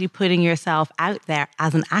actually putting yourself out there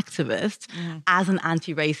as an activist, as an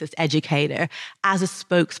anti-racist educator, as a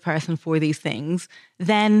spokesperson for these things,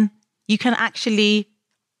 then you can actually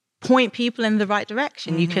point people in the right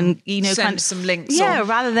direction. You can, send some links.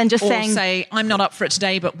 Rather than just say, I'm not up for it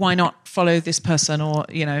today, but why not follow this person, or,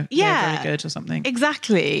 they're very good or something.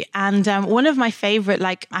 Exactly. And one of my favorite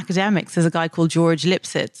academics is a guy called George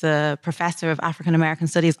Lipsitz, a professor of African American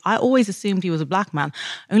studies. I always assumed he was a Black man.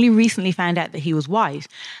 Only recently found out that he was white.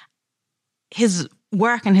 His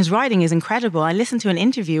work and his writing is incredible. I listened to an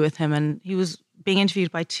interview with him, and he was being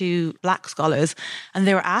interviewed by two Black scholars, and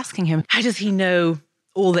they were asking him, how does he know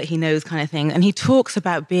all that he knows, kind of thing. And he talks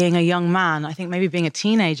about being a young man, I think maybe being a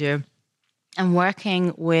teenager, and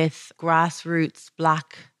working with grassroots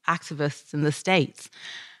Black activists in the States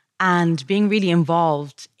and being really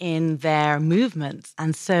involved in their movements.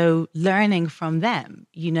 And so learning from them,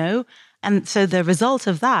 And so the result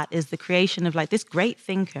of that is the creation of this great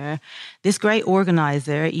thinker, this great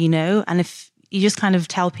organizer, And if you just kind of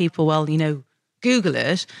tell people, well, Google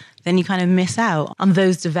it, then you kind of miss out on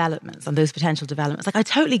those developments, on those potential developments. I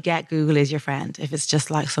totally get Google is your friend if it's just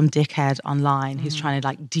some dickhead online who's trying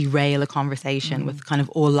to derail a conversation with kind of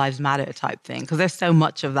all lives matter type thing, because there's so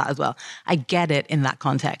much of that as well. I get it in that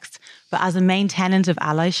context. But as a main tenet of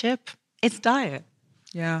allyship, it's dire.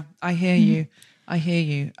 Yeah, I hear you. I hear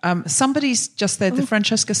you. Somebody's just there,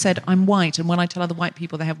 Francesca said, I'm white, and when I tell other white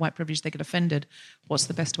people they have white privilege, they get offended. What's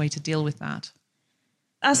the best way to deal with that?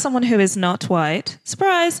 As someone who is not white,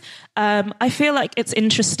 surprise, I feel like it's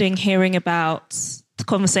interesting hearing about the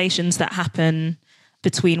conversations that happen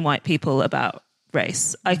between white people about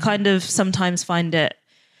race. I kind of sometimes find it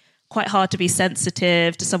quite hard to be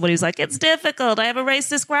sensitive to someone who's it's difficult, I have a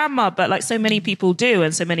racist grandma, but so many people do,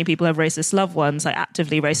 and so many people have racist loved ones,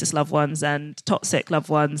 actively racist loved ones and toxic loved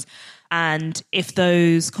ones. And if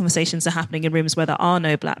those conversations are happening in rooms where there are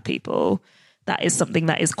no Black people, that is something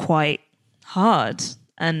that is quite hard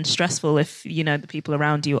and stressful if, the people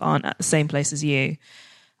around you aren't at the same place as you.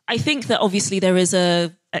 I think that obviously there is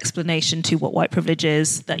a explanation to what white privilege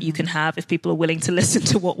is that you can have if people are willing to listen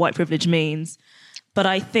to what white privilege means. But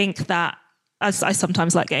I think that, as I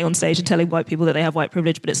sometimes like getting on stage and telling white people that they have white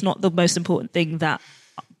privilege, but it's not the most important thing that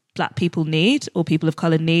Black people need or people of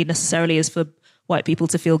colour need necessarily is for white people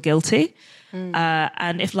to feel guilty.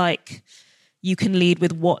 And if you can lead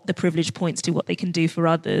with what the privilege points to, what they can do for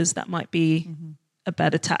others, that might be a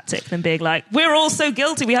better tactic than being we're all so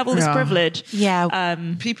guilty, we have all this privilege. Yeah.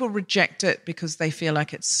 People reject it because they feel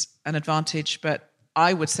like it's an advantage, but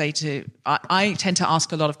I would say I tend to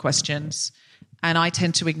ask a lot of questions, and I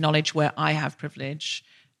tend to acknowledge where I have privilege.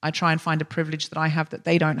 I try and find a privilege that I have that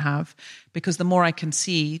they don't have, because the more I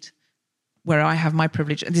concede where I have my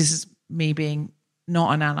privilege, and this is me being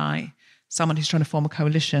not an ally, someone who's trying to form a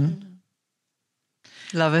coalition.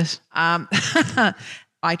 Love it.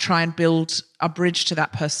 I try and build a bridge to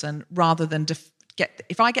that person rather than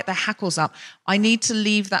if I get the hackles up, I need to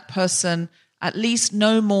leave that person at least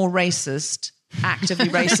no more racist, actively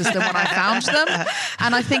racist than when I found them.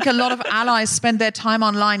 And I think a lot of allies spend their time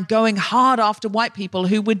online going hard after white people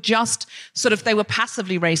who would just they were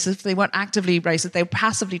passively racist. They weren't actively racist. They were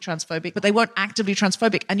passively transphobic, but they weren't actively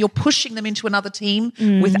transphobic. And you're pushing them into another team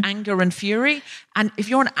with anger and fury. And if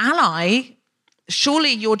you're an ally,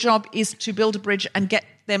 surely your job is to build a bridge and get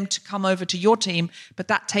them to come over to your team, but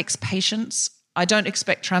that takes patience. I don't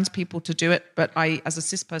expect trans people to do it, but I, as a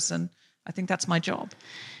cis person, I think that's my job.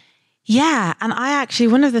 Yeah, and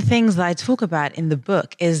one of the things that I talk about in the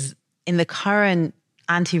book is in the current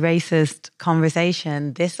anti-racist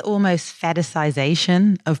conversation, this almost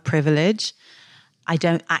fetishization of privilege, I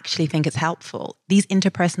don't actually think it's helpful. These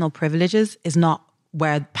interpersonal privileges is not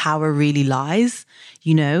where power really lies,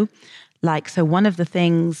 So one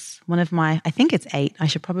of my, I think it's 8, I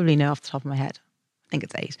should probably know off the top of my head, I think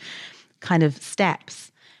it's 8, kind of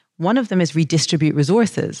steps. One of them is redistribute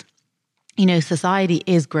resources. Society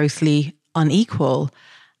is grossly unequal.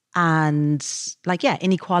 And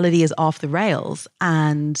inequality is off the rails.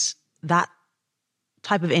 And that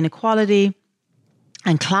type of inequality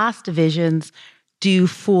and class divisions do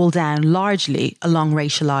fall down largely along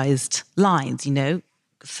racialized lines.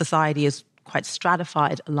 Society is quite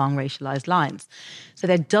stratified along racialized lines. So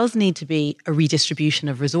there does need to be a redistribution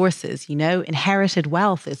of resources. Inherited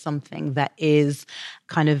wealth is something that is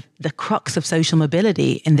kind of the crux of social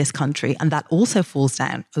mobility in this country. And that also falls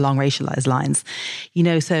down along racialized lines.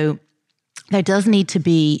 So there does need to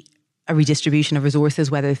be a redistribution of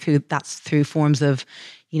resources, whether that's through forms of,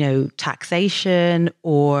 taxation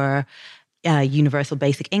or universal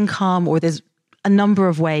basic income, or there's a number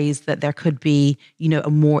of ways that there could be, a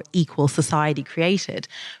more equal society created.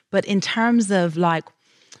 But in terms of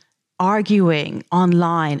arguing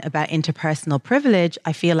online about interpersonal privilege,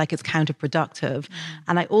 I feel like it's counterproductive.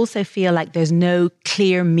 And I also feel like there's no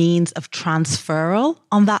clear means of transferal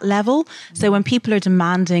on that level. So when people are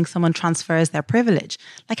demanding someone transfers their privilege,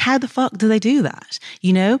 how the fuck do they do that?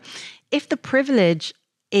 If the privilege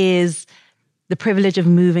is the privilege of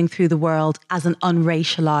moving through the world as an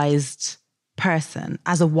unracialized person,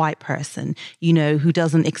 as a white person, who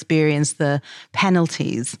doesn't experience the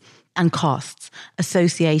penalties and costs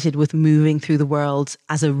associated with moving through the world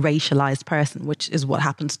as a racialized person, which is what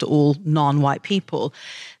happens to all non-white people,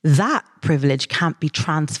 that privilege can't be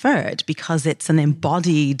transferred because it's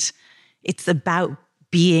it's about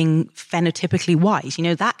being phenotypically white.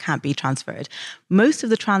 That can't be transferred. Most of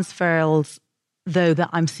the transfers, though, that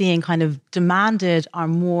I'm seeing kind of demanded are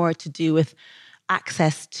more to do with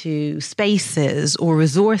access to spaces or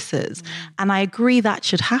resources. And I agree that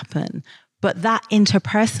should happen. But that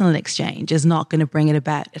interpersonal exchange is not going to bring it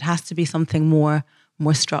about. It has to be something more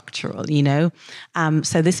structural,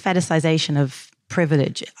 So this fetishization of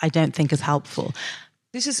privilege, I don't think is helpful.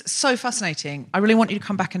 This is so fascinating. I really want you to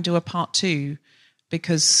come back and do a part 2,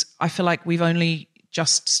 because I feel like we've only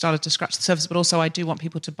just started to scratch the surface, but also I do want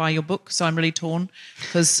people to buy your book. So I'm really torn,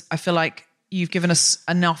 because I feel like you've given us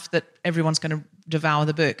enough that everyone's going to devour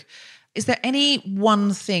the book. Is there any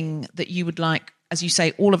one thing that you would like, as you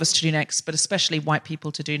say, all of us to do next, but especially white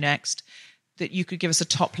people to do next, that you could give us a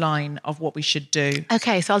top line of what we should do?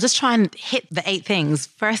 Okay, so I'll just try and hit the 8 things.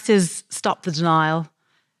 First is stop the denial,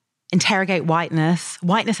 interrogate whiteness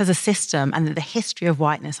as a system and the history of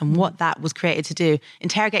whiteness and what that was created to do.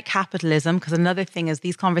 Interrogate capitalism, because another thing is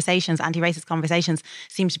these conversations, anti-racist conversations,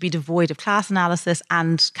 seem to be devoid of class analysis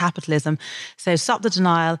and capitalism. So stop the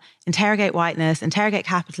denial, interrogate whiteness, interrogate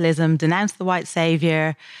capitalism, denounce the white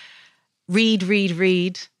savior,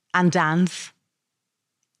 read, and dance.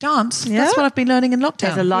 Dance? Yeah. That's what I've been learning in lockdown.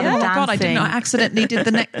 There's a lot of dancing. Oh my God, I didn't know. I accidentally did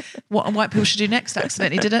what white people should do next. I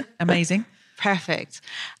accidentally did it. Amazing. Perfect.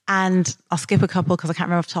 And I'll skip a couple because I can't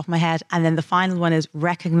remember off the top of my head. And then the final one is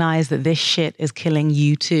recognize that this shit is killing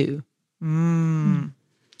you too.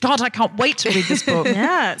 God, I can't wait to read this book.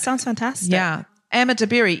 Yeah, it sounds fantastic. Yeah. Emma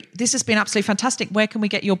Dabiri, this has been absolutely fantastic. Where can we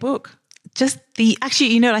get your book? I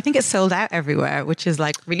think it's sold out everywhere, which is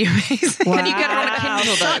really amazing. Wow. Can you get it on a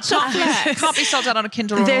Kindle though? It can't be sold out on a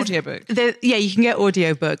Kindle or an audiobook. Yeah, you can get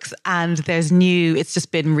audiobooks, and it's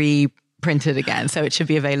just been reprinted again, so it should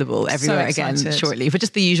be available everywhere again shortly, but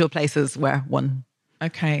just the usual places where one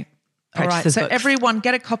Okay. All right, so books. Everyone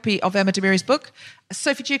get a copy of Emma Dabiri's book.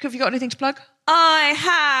 Sophie Duke, have you got anything to plug? I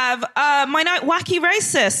have my night Wacky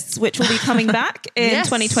Racists, which will be coming back in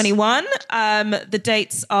 2021. The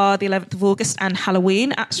dates are the 11th of August and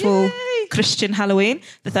Halloween, actual Christian Halloween,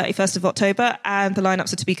 the 31st of October, and the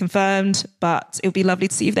lineups are to be confirmed, but it would be lovely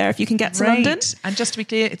to see you there if you can get to London. And just to be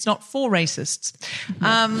clear, it's not for racists.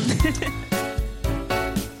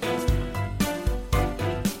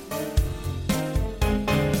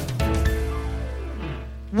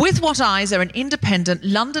 With What Eyes are an independent,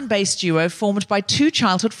 London-based duo formed by 2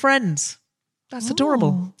 childhood friends. That's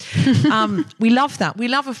adorable. We love that. We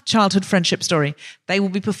love a childhood friendship story. They will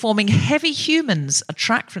be performing Heavy Humans, a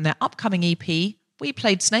track from their upcoming EP, We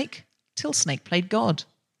Played Snake Till Snake Played God.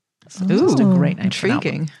 That's just a great name.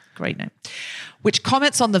 Intriguing. Great name. Which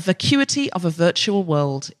comments on the vacuity of a virtual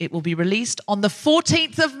world. It will be released on the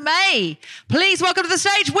 14th of May. Please welcome to the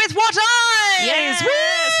stage With What Eyes! Yes!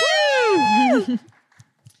 Woo!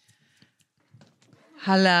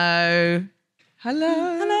 Hello.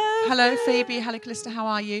 Hello, Phoebe. Hello, Callista. How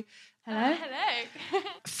are you? Hello.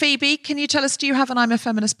 Phoebe, can you tell us, do you have an I'm a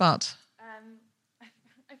Feminist but?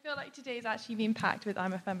 I feel like today's actually been packed with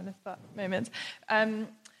I'm a Feminist but moments.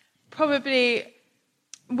 Probably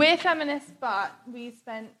we're feminists, but we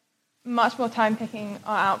spent much more time picking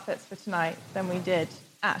our outfits for tonight than we did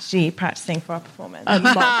actually practicing for our performance.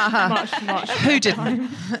 much. Who didn't?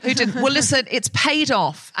 Who didn't? Well, listen, it's paid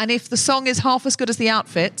off. And if the song is half as good as the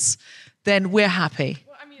outfits, then we're happy.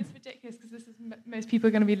 Well, I mean, it's ridiculous because this is most people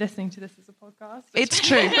are going to be listening to this as a podcast. It's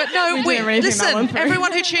true. But no, listen,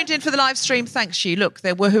 everyone who tuned in for the live stream, thanks you. Look,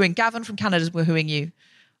 they're woohooing. Gavin from Canada's woohooing you.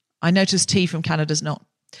 I noticed T from Canada's not.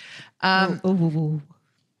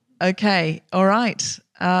 Okay, all right.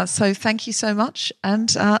 So thank you so much,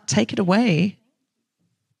 and take it away.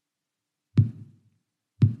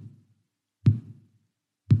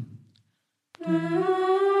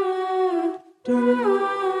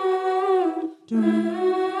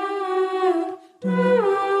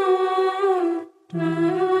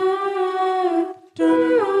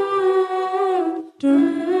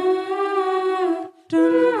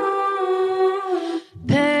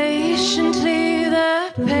 Patiently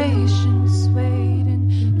the patients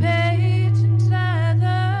waiting, patient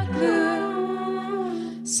leather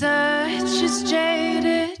glue. Such is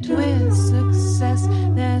jaded with success,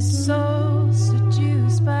 their souls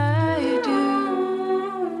seduced by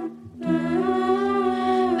doom.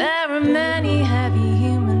 There are many heavy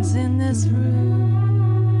humans in this room.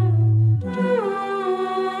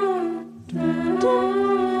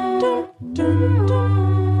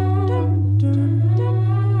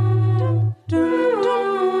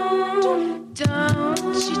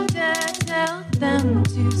 Don't you dare tell them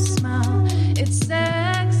to smile. It's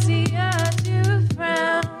sexier to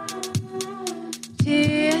frown.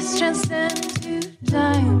 Tears transcend to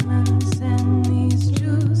diamonds, and these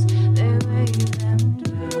jewels, they weigh them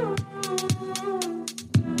down.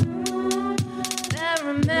 There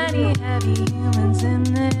are many heavy humans in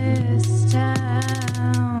this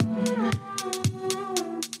town.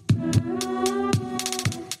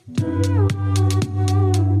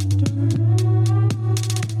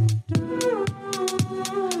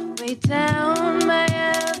 Way down by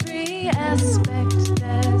every aspect,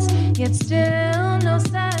 there's yet still no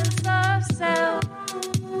sense of self.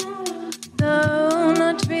 Though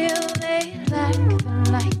not real, they lack the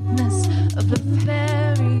lightness of a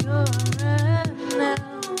fairy or an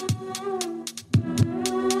elf.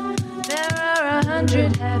 There are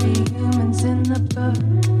 100 heavy humans in the book.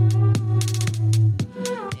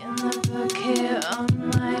 In the book here on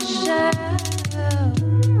my shelf.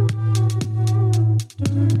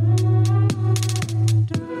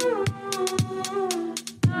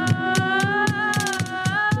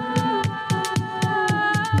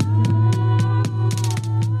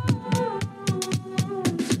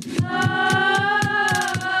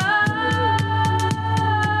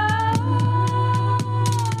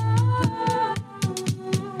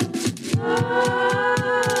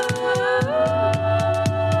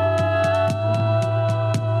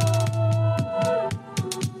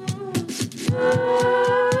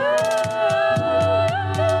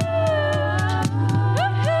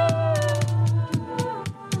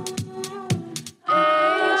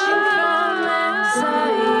 Aging from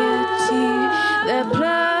anxiety, they're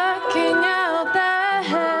plucking out their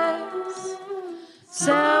hairs.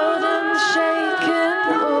 Seldom shaken,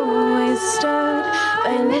 always stirred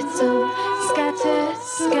by little scattered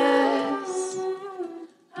scares.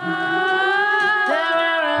 There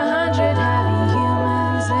are 100 heavy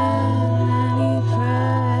humans in any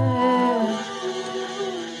prayer.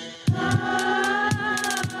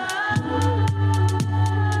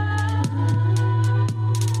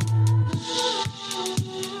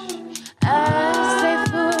 As they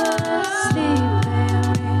fall asleep, they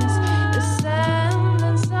raise the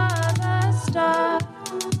semblance of a star.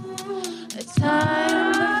 A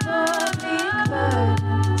time before bleak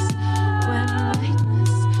burdens, when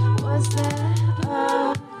lightness was their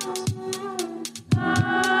art.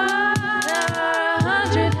 There are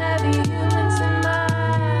 100 heavy humans in my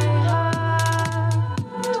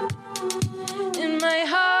heart. In my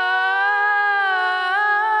heart.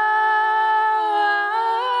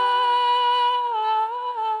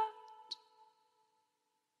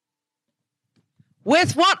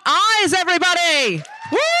 With what eyes, everybody?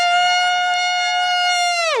 Woo!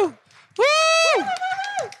 Woo!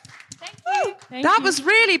 That was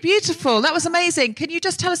really beautiful. That was amazing. Can you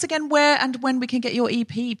just tell us again where and when we can get your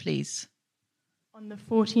EP, please? On the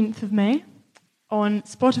 14th of May, on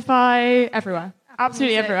Spotify, everywhere.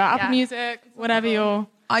 Absolutely Music, everywhere. Apple yeah. Music, whatever your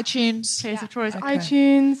iTunes. taste of choice. Okay.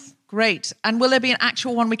 iTunes. Great. And will there be an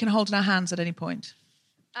actual one we can hold in our hands at any point?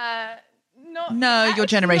 Not No, your actually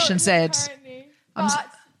generation not said. currently, I'm s-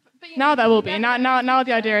 but you now there will be. Now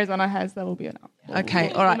the idea is on our heads. There will be an album. Okay,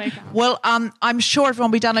 all We'll right. make it happen. Well, I'm sure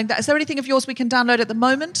everyone will be downloading that. Is there anything of yours we can download at the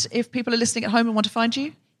moment if people are listening at home and want to find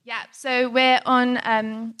you? Yeah, so we're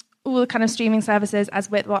on all the kind of streaming services as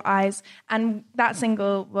With What Eyes. And that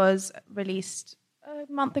single was released a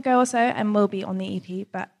month ago or so and will be on the EP,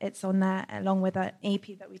 but it's on there along with an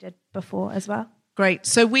EP that we did before as well. Great.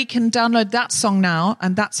 So we can download that song now,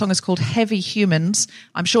 and that song is called Heavy Humans.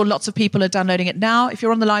 I'm sure lots of people are downloading it now. If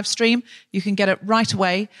you're on the live stream, you can get it right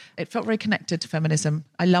away. It felt very connected to feminism.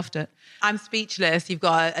 I loved it. I'm speechless. You've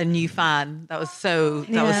got a new fan. That was so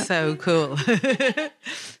cool.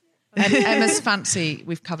 And Emma's fancy,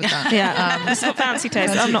 we've covered that. Yeah, it's not fancy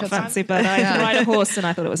taste. I'm not fancy, but I can ride a horse and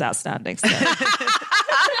I thought it was outstanding. So.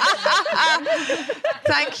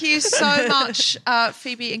 Thank you so much,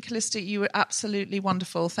 Phoebe and Callista. You were absolutely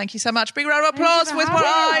wonderful. Thank you so much. Big round of applause for With What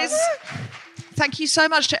Eyes. Thank you so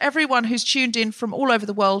much to everyone who's tuned in from all over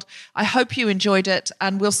the world. I hope you enjoyed it,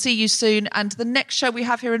 and we'll see you soon. And the next show we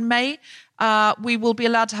have here in May, we will be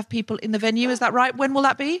allowed to have people in the venue. Is that right? When will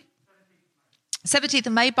that be? 17th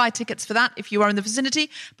of May. Buy tickets for that if you are in the vicinity.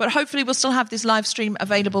 But hopefully we'll still have this live stream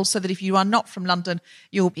available so that if you are not from London,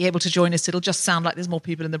 you'll be able to join us. It'll just sound like there's more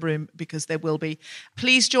people in the room because there will be.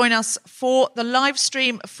 Please join us for the live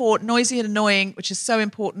stream for Noisy and Annoying, which is so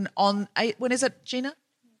important on... When is it, Gina?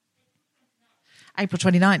 April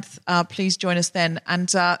 29th. Please join us then. And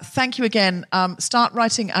thank you again. Start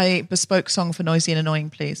writing a bespoke song for Noisy and Annoying,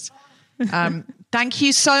 please. Thank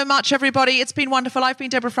you so much, everybody. It's been wonderful. I've been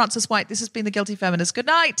Deborah Frances-White. This has been The Guilty Feminist. Good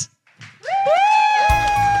night.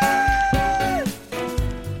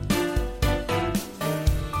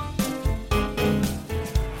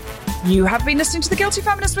 You have been listening to The Guilty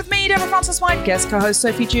Feminist with me, Deborah Frances-White, guest co-host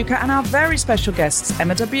Sophie Duker, and our very special guests,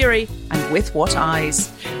 Emma Dabiri and With What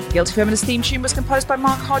Eyes. The Guilty Feminist theme tune was composed by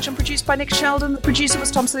Mark Hodge and produced by Nick Sheldon. The producer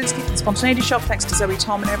was Tom Salinsky from Spontaneity Shop. Thanks to Zoe,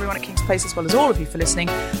 Tom, and everyone at King's Place, as well as all of you for listening.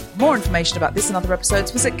 For more information about this and other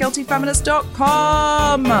episodes, visit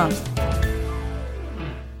guiltyfeminist.com.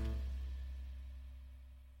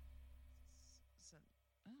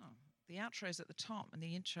 The outro's at the top and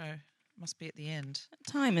the intro must be at the end.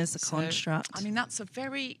 Time is a construct. I mean, that's a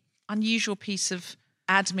very unusual piece of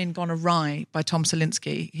admin gone awry by Tom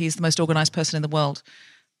Salinsky. He's the most organised person in the world,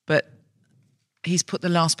 but he's put the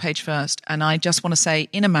last page first. And I just want to say,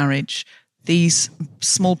 in a marriage, these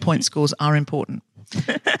small point scores are important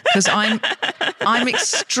because I'm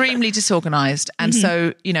extremely disorganised, and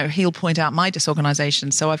so he'll point out my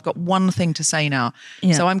disorganisation. So I've got one thing to say now.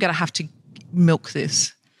 Yeah. So I'm going to have to milk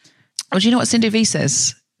this. Oh, do you know what Cindy V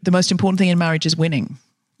says? The most important thing in marriage is winning.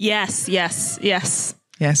 Yes.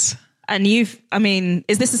 And is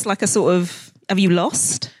this like a sort of, have you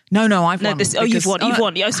lost? No, I've won. You've won. You've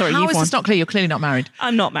won. Oh, sorry, how you've is won. This not clear? You're clearly not married.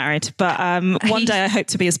 I'm not married, but one day I hope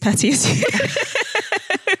to be as petty as you.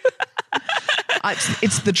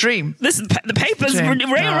 It's the dream. Listen, the papers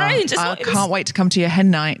rearranged. I can't wait to come to your hen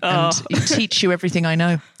night and teach you everything I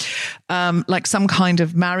know. Like some kind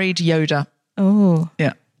of married Yoda. Oh.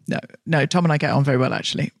 Yeah. No, Tom and I get on very well,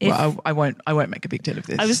 actually. Well, I won't make a big deal of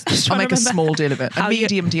this. I'll make a small deal of it. A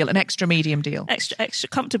medium deal, an extra medium deal. Extra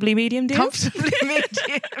comfortably medium deal? Comfortably medium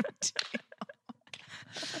deal.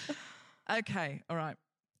 Okay, all right.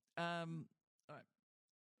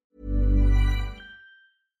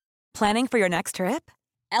 Planning for your next trip?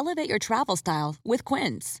 Elevate your travel style with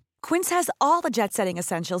Quince. Quince has all the jet-setting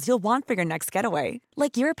essentials you'll want for your next getaway,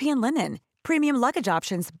 like European linen, premium luggage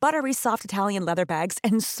options, buttery soft Italian leather bags,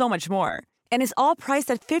 and so much more. And is all priced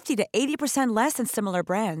at 50 to 80% less than similar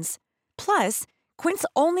brands. Plus, Quince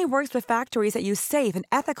only works with factories that use safe and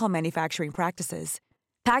ethical manufacturing practices.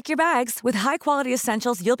 Pack your bags with high-quality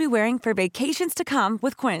essentials you'll be wearing for vacations to come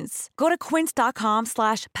with Quince. Go to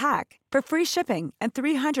quince.com/pack for free shipping and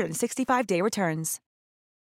 365-day returns.